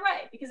some other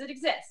way, because it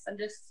exists.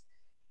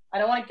 I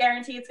don't want to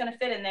guarantee it's going to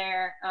fit in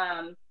there,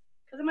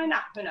 because it might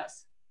not. Who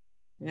knows?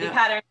 Yeah. The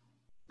pattern.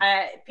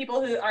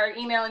 People who are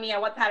emailing me, I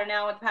want the pattern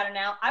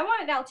now, I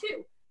want it now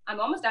too. I'm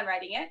almost done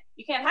writing it.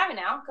 You can't have it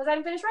now because I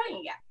haven't finished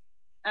writing it yet.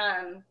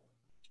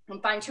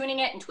 I'm fine tuning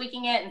it and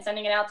tweaking it and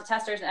sending it out to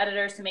testers and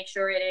editors to make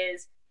sure it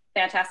is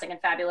fantastic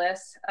and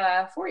fabulous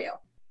for you.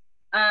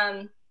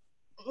 Another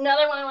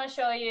one I want to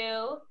show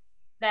you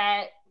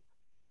that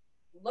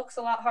looks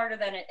a lot harder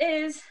than it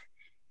is,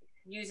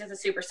 uses a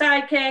super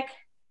sidekick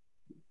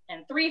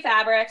and 3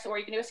 fabrics, or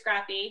you can do a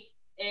scrappy,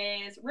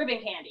 is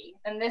ribbon candy.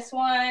 And this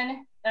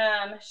one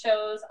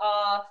shows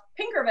off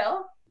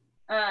Pinkerville.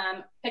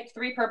 Picked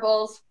 3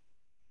 purples,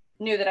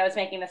 knew that I was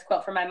making this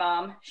quilt for my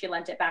mom. She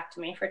lent it back to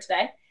me for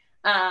today.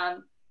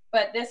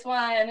 But this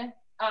one,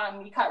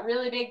 you cut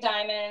really big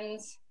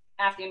diamonds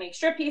after you make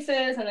strip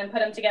pieces, and then put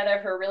them together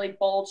for a really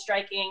bold,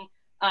 striking,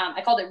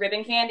 I called it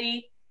ribbon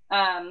candy,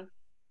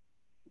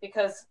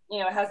 because, you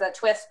know, it has that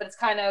twist, but it's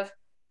kind of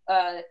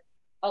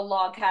a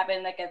log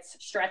cabin that gets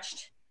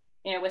stretched,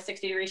 you know, with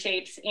 60-degree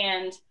shapes,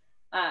 and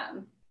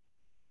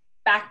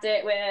backed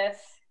it with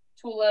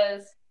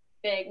Tula's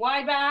big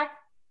wide back.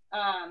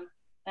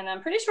 And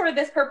I'm pretty sure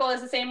this purple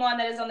is the same one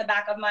that is on the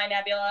back of my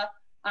Nebula.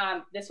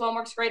 This one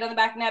works great on the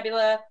back of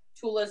Nebula.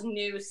 Tula's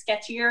new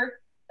sketchier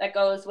that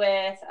goes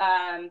with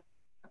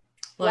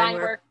line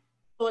work.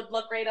 Would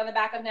look great on the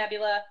back of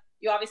Nebula.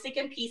 You obviously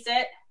can piece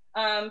it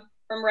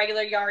from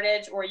regular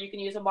yardage, or you can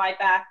use a wide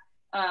back.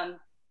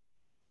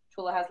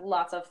 Tula has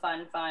lots of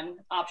fun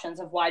options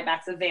of wide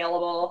backs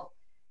available.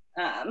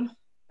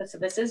 So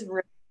this is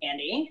really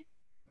handy.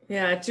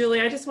 Yeah,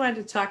 Julie, I just wanted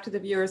to talk to the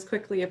viewers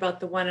quickly about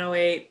the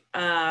 108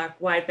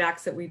 wide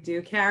backs that we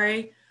do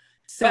carry.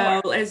 So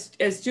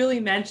as Julie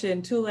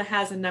mentioned, Tula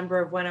has a number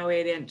of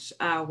 108-inch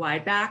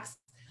wide backs.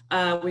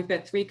 We've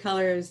got 3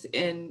 colors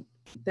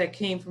that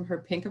came from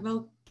her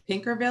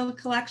Pinkerville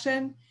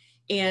collection.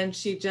 And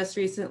she just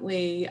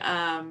recently,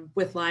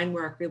 with line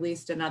work,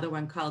 released another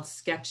one called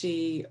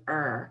Sketchy.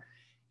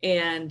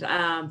 And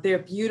they're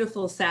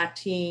beautiful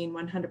sateen,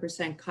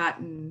 100%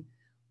 cotton,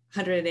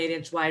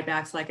 108-inch wide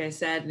backs, like I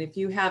said. And if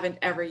you haven't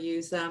ever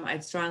used them,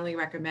 I'd strongly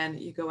recommend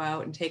that you go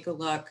out and take a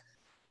look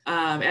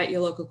at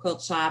your local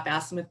quilt shop,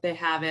 ask them if they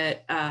have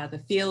it.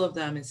 The feel of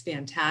them is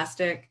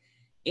fantastic.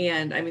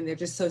 And I mean, they're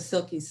just so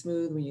silky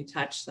smooth when you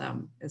touch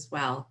them as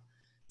well.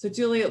 So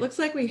Julie, it looks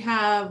like we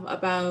have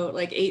about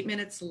like 8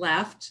 minutes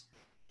left.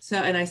 So,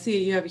 and I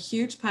see you have a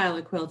huge pile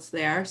of quilts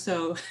there.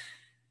 So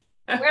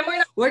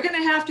we're going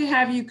to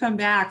have you come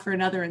back for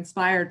another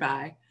Inspired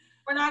By.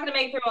 We're not going to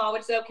make them all,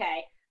 which is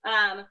okay.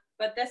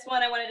 But this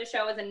one I wanted to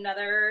show is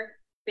another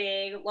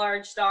big,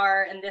 large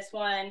star. And this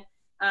one,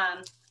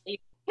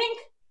 pink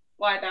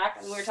wide back.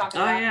 And we were talking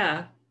about. Oh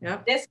yeah.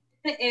 Yep. This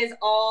one is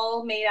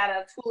all made out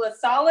of Tula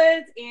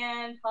solids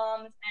and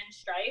palms and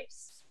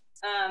stripes.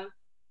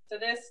 So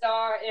this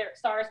star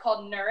is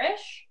called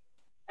Nourish.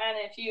 And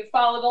if you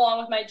followed along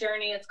with my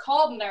journey, it's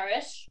called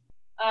Nourish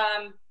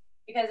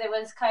because it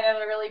was kind of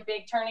a really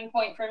big turning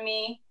point for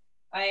me.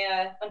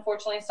 I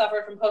unfortunately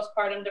suffered from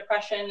postpartum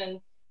depression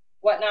and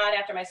whatnot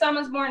after my son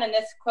was born. And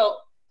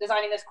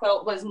designing this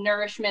quilt was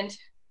nourishment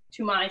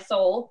to my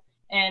soul.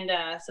 And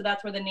so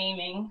that's where the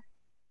naming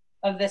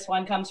of this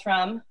one comes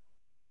from.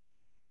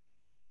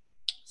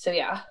 So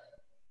yeah.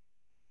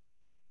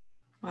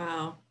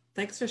 Wow.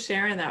 Thanks for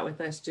sharing that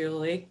with us,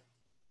 Julie.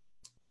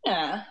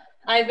 Yeah,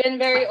 I've been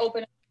very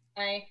open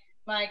with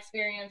my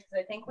experience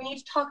because I think we need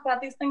to talk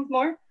about these things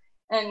more.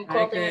 And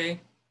quilting is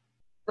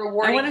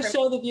rewarding. I want to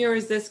show the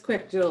viewers this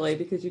quick, Julie,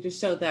 because you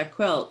just showed that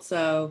quilt.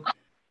 So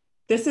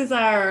this is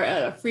our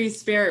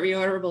FreeSpirit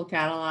reorderable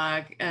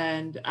catalog,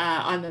 and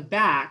on the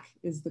back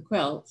is the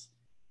quilt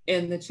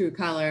in the true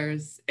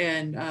colors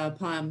and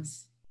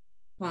palms,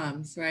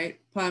 right?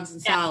 Palms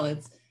and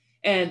solids.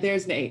 And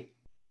there's Nate.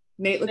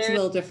 Nate looks a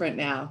little different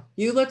now.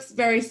 You look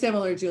very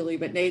similar, Julie,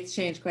 but Nate's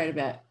changed quite a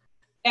bit.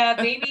 Yeah,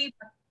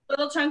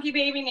 little chunky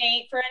baby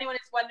Nate. For anyone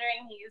who's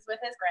wondering, he's with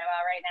his grandma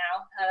right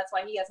now. That's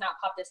why he has not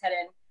popped his head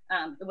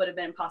in. It would have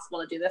been impossible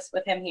to do this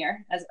with him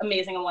here, as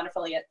amazing and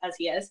wonderful as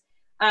he is.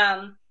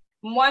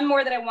 One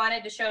more that I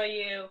wanted to show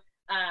you,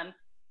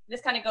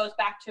 this kind of goes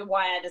back to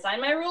why I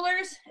designed my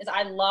rulers, is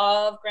I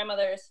love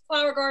grandmother's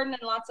flower garden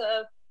and lots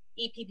of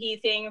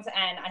EPP things,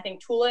 and I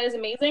think Tula is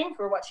amazing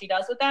for what she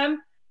does with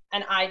them.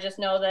 And I just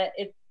know that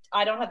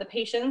I don't have the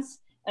patience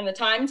and the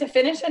time to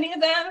finish any of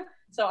them.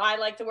 So I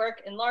like to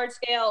work in large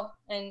scale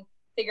and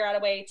figure out a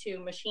way to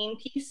machine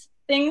piece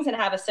things and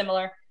have a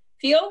similar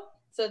feel.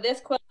 So this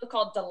quilt is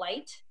called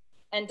Delight.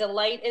 And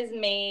Delight is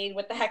made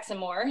with the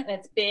Hexamore. And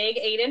it's big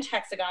 8-inch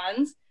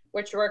hexagons,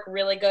 which work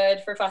really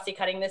good for fussy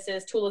cutting. This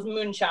is Tula's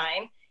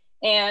Moonshine.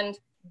 And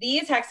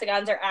these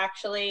hexagons are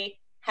actually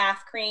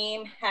half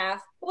cream,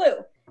 half blue.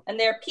 And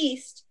they're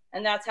pieced.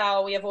 And that's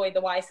how we avoid the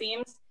Y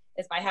seams,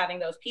 is by having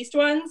those pieced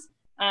ones.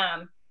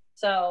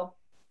 So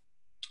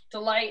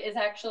Delight is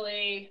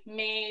actually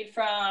made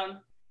from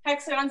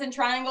hexagons and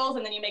triangles,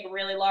 and then you make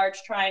really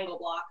large triangle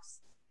blocks.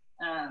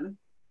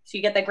 So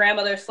you get the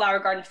grandmother's flower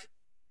garden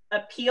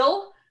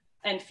appeal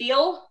and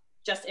feel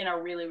just in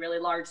a really, really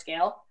large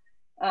scale.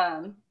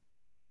 It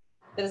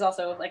is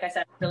also, like I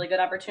said, a really good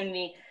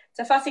opportunity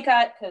to fussy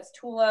cut because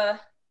Tula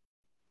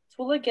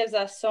gives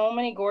us so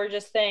many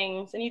gorgeous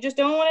things, and you just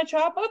don't want to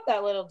chop up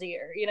that little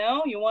deer, you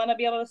know? You want to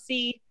be able to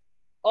see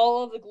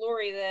all of the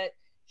glory that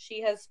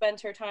she has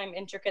spent her time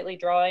intricately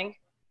drawing.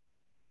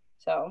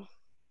 So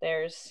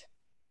there's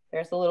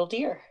the little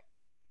deer.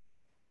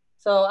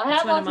 So I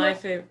have one of my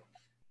favorite.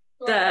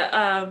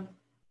 The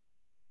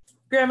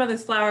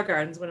grandmother's flower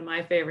garden is one of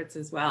my favorites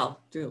as well,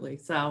 Julie.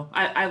 So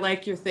I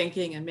like your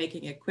thinking and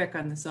making it quick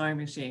on the sewing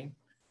machine.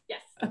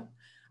 Yes.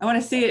 I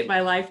want to see it in my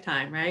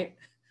lifetime, right?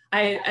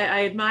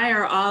 I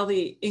admire all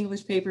the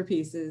English paper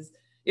pieces,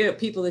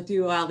 people that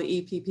do all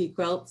the EPP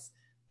quilts,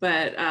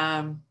 but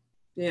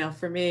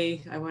for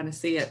me, I want to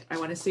see it. I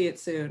want to see it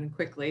soon and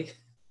quickly.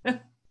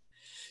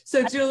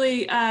 So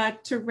Julie,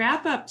 to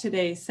wrap up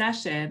today's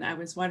session, I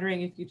was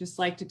wondering if you'd just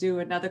like to do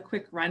another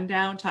quick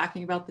rundown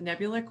talking about the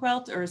Nebula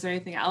quilt, or is there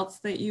anything else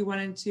that you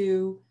wanted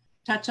to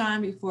touch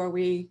on before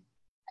we?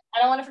 I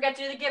don't want to forget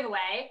to do the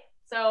giveaway.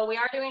 So we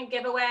are doing a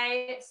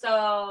giveaway.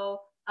 So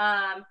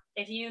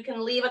if you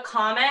can leave a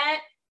comment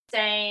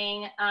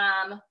saying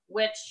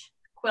which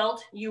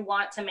quilt you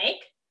want to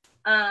make,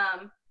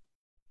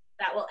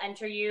 that will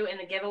enter you in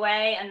the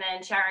giveaway, and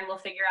then Sharon will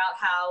figure out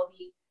how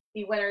the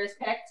the winner is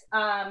picked.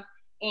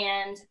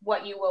 And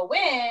what you will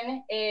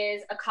win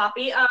is a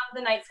copy of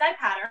the Night Sky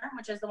pattern,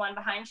 which is the one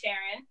behind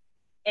Sharon,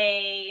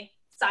 a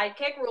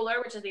Sidekick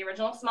ruler, which is the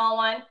original small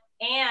one,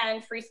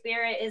 and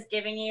FreeSpirit is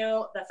giving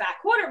you the Fat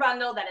Quarter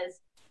bundle that is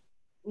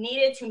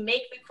needed to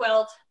make the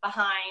quilt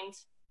behind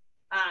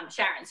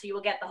Sharon. So you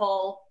will get the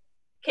whole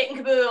kit and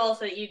caboodle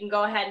so that you can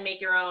go ahead and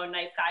make your own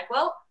Night Sky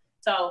quilt.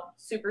 So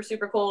super,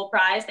 super cool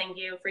prize. Thank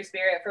you,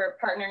 FreeSpirit, for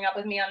partnering up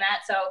with me on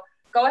that. So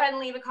go ahead and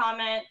leave a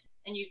comment,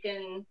 and you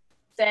can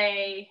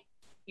say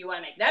you want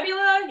to make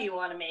Nebula, you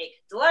want to make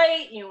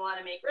Delight, you want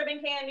to make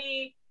Ribbon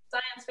Candy,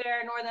 Science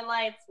Fair, Northern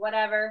Lights,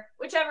 whatever,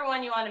 whichever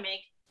one you want to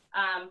make.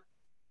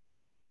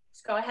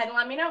 Just go ahead and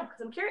let me know,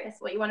 because I'm curious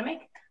what you want to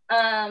make.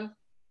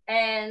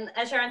 And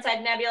as Sharon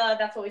said, Nebula,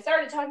 that's what we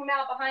started talking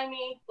about behind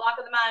me, block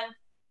of the month.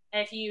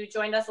 And if you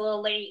joined us a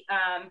little late,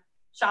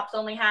 shops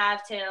only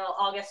have till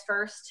August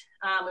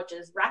 1st, which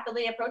is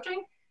rapidly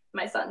approaching.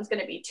 My son's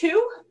going to be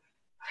 2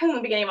 in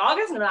the beginning of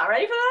August, and I'm not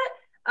ready for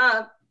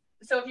that.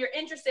 So if you're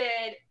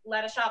interested,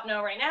 let a shop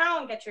know right now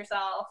and get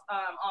yourself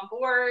on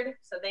board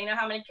so they know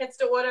how many kits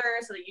to order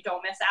so that you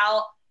don't miss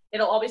out.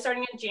 It'll all be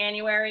starting in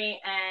January,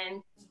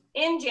 and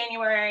in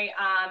January,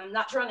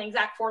 not sure on the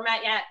exact format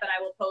yet, but I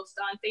will post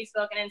on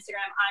Facebook and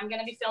Instagram. I'm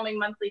going to be filming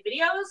monthly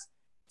videos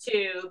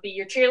to be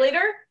your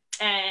cheerleader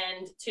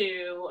and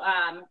to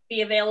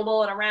be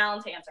available and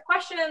around to answer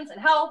questions and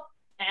help.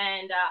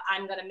 And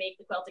I'm going to make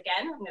the quilt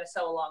again. I'm going to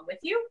sew along with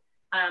you.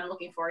 I'm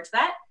looking forward to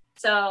that.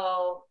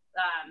 So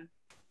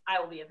I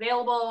will be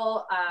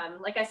available.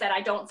 Like I said, I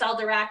don't sell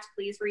direct.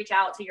 Please reach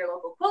out to your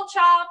local quilt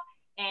shop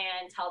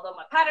and tell them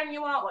what pattern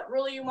you want, what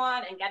ruler you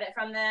want, and get it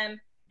from them.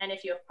 And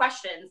if you have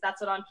questions,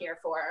 that's what I'm here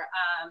for.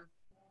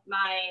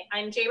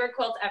 I'm Jaybird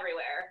Quilts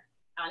everywhere,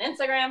 on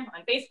Instagram,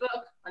 on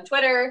Facebook, on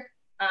Twitter.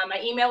 My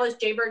email is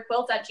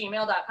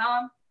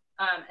jaybirdquilts@gmail.com.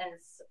 And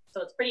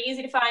so it's pretty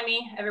easy to find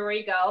me everywhere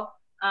you go.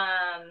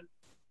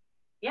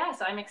 Yeah,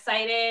 so I'm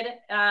excited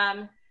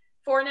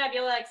for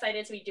Nebula,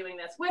 excited to be doing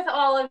this with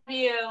all of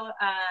you,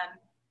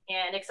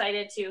 and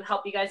excited to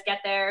help you guys get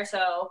there.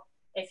 So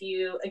if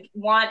you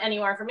want any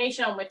more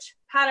information on which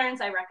patterns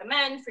I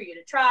recommend for you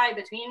to try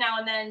between now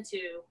and then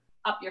to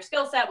up your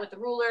skill set with the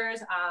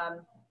rulers,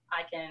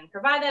 I can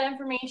provide that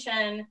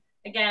information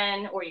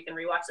again, or you can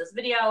rewatch this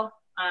video.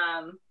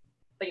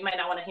 But you might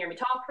not want to hear me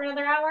talk for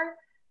another hour.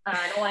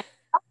 I don't want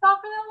to talk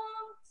for that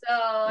long, so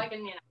I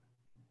can,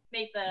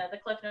 make the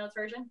Cliff Notes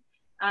version.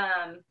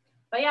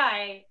 But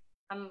yeah,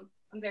 I'm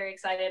very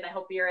excited. I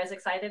hope you're as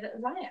excited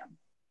as I am.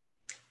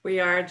 We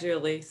are,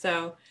 Julie.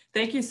 So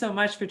thank you so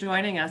much for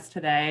joining us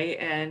today,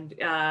 and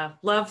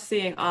love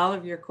seeing all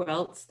of your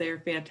quilts. They're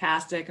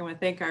fantastic. I want to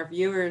thank our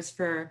viewers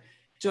for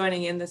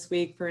joining in this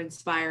week for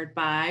Inspired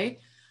By.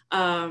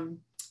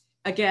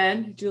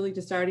 Again, Julie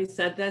just already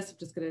said this. I'm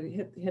just going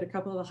to hit a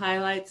couple of the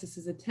highlights. This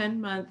is a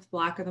 10-month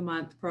block of the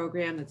month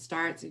program that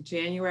starts in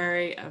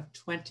January of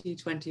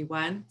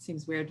 2021.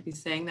 Seems weird to be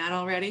saying that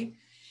already.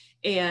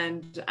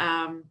 And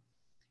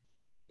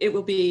it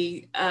will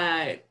be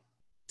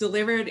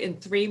delivered in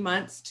 3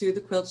 months to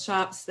the quilt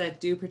shops that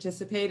do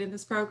participate in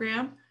this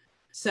program.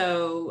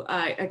 So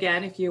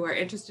again, if you are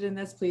interested in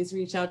this, please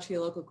reach out to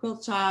your local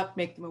quilt shop,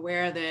 make them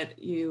aware that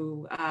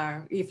you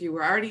are, if you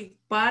were already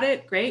bought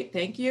it, great,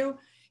 thank you.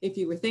 If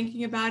you were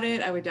thinking about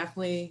it, I would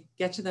definitely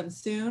get to them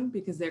soon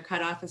because their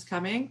cutoff is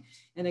coming.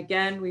 And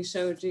again, we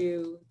showed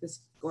you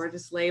this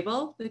gorgeous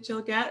label that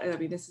you'll get. I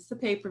mean, this is the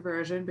paper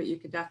version, but you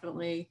could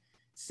definitely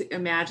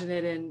imagine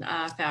it in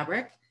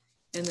fabric.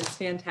 And this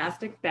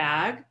fantastic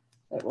bag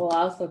that will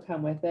also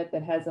come with it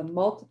that has a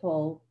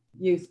multiple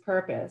use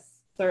purpose,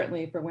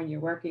 certainly for when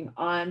you're working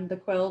on the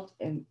quilt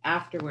and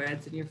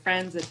afterwards, and your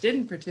friends that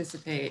didn't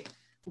participate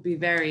will be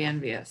very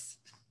envious.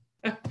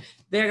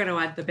 They're going to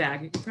want the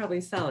bag. You can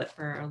probably sell it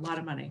for a lot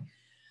of money.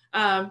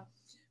 But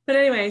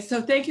anyway,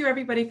 so thank you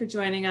everybody for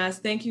joining us.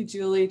 Thank you,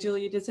 Julie.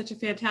 Julie, you did such a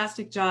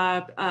fantastic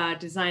job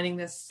designing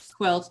this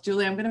quilt.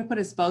 Julie, I'm going to put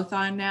us both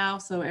on now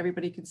so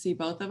everybody can see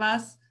both of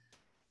us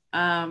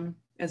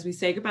as we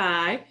say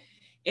goodbye.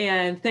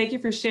 And thank you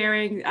for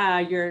sharing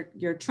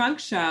your trunk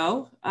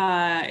show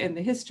and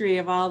the history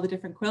of all the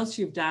different quilts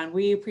you've done.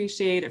 We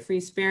appreciate at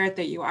FreeSpirit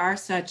that you are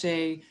such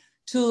a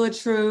Tula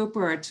troop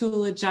or a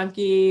Tula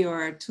junkie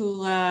or a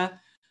Tula,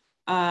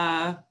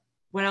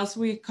 what else are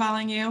we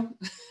calling you?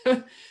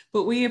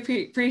 But we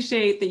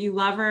appreciate that you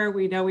love her.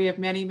 We know we have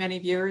many, many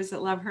viewers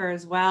that love her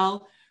as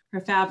well. Her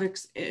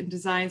fabrics and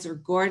designs are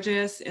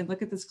gorgeous. And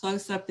look at this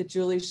close-up that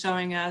Julie's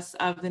showing us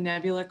of the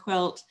Nebula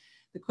quilt.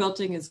 The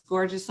quilting is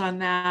gorgeous on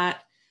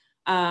that.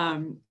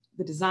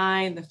 The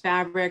design, the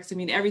fabrics, I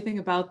mean, everything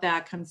about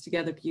that comes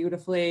together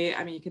beautifully.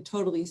 I mean, you can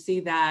totally see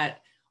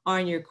that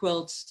on your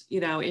quilt,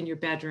 in your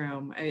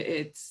bedroom.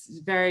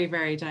 It's very,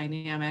 very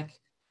dynamic,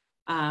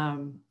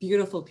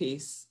 beautiful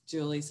piece,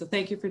 Julie. So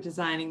thank you for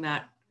designing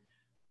that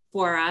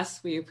for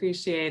us. We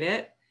appreciate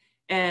it.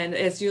 And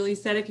as Julie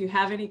said, if you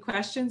have any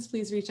questions,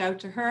 please reach out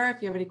to her.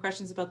 If you have any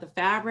questions about the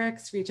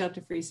fabrics, reach out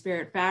to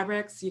FreeSpirit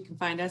Fabrics. You can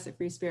find us at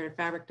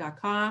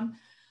freespiritfabric.com.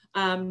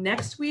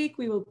 Next week,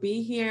 we will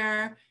be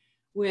here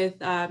with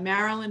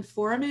Marilyn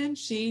Foreman.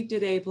 She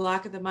did a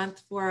block of the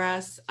month for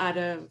us out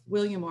of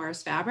William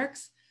Morris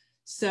Fabrics.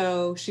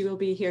 So she will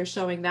be here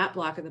showing that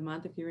block of the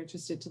month if you're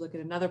interested to look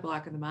at another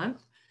block of the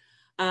month.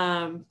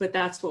 But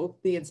that's what we'll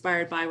be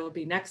inspired by will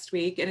be next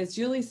week. And as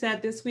Julie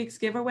said, this week's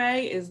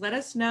giveaway is let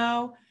us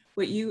know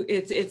what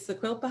it's the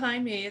quilt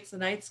behind me. It's the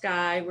Night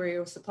Sky, where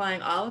you're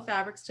supplying all the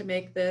fabrics to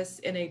make this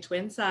in a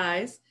twin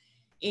size.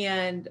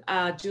 And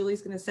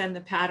Julie's going to send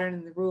the pattern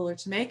and the ruler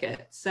to make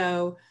it.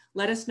 So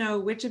let us know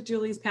which of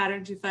Julie's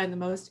patterns you find the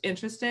most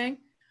interesting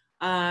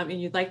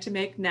and you'd like to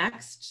make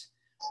next,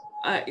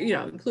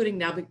 including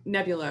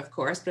Nebula, of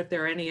course, but if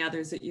there are any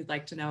others that you'd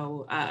like to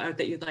know or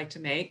that you'd like to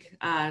make,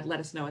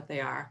 let us know what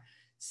they are.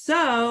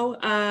 So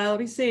let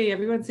me see,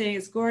 everyone's saying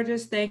it's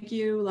gorgeous. Thank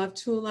you. Love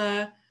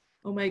Tula.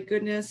 Oh my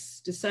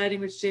goodness.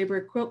 Deciding which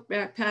Jaybird quilt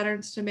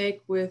patterns to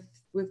make with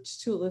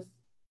Tula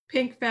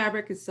Pink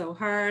fabric is so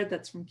hard.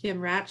 That's from Kim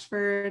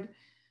Ratchford.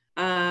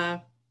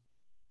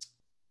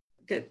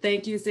 Good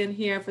thank yous in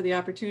here for the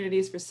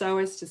opportunities for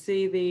sewers to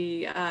see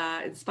the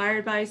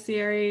Inspired By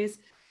series.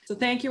 So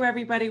thank you,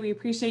 everybody. We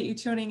appreciate you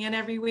tuning in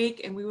every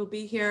week, and we will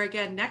be here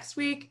again next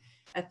week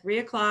at 3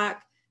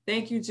 o'clock.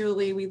 Thank you,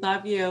 Julie. We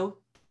love you.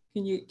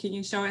 Can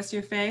you show us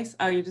your face?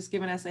 Oh, you're just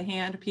giving us a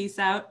hand. Peace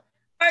out.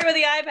 Sorry with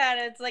the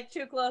iPad, it's like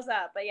too close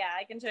up, but yeah,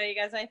 I can show you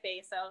guys my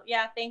face. So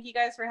yeah, thank you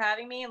guys for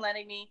having me and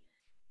letting me,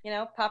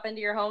 pop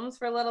into your homes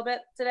for a little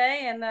bit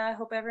today, and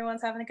hope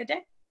everyone's having a good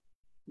day.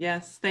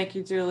 Yes, thank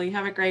you, Julie.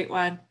 Have a great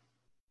one.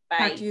 Bye.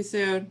 Talk to you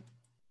soon.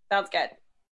 Sounds good.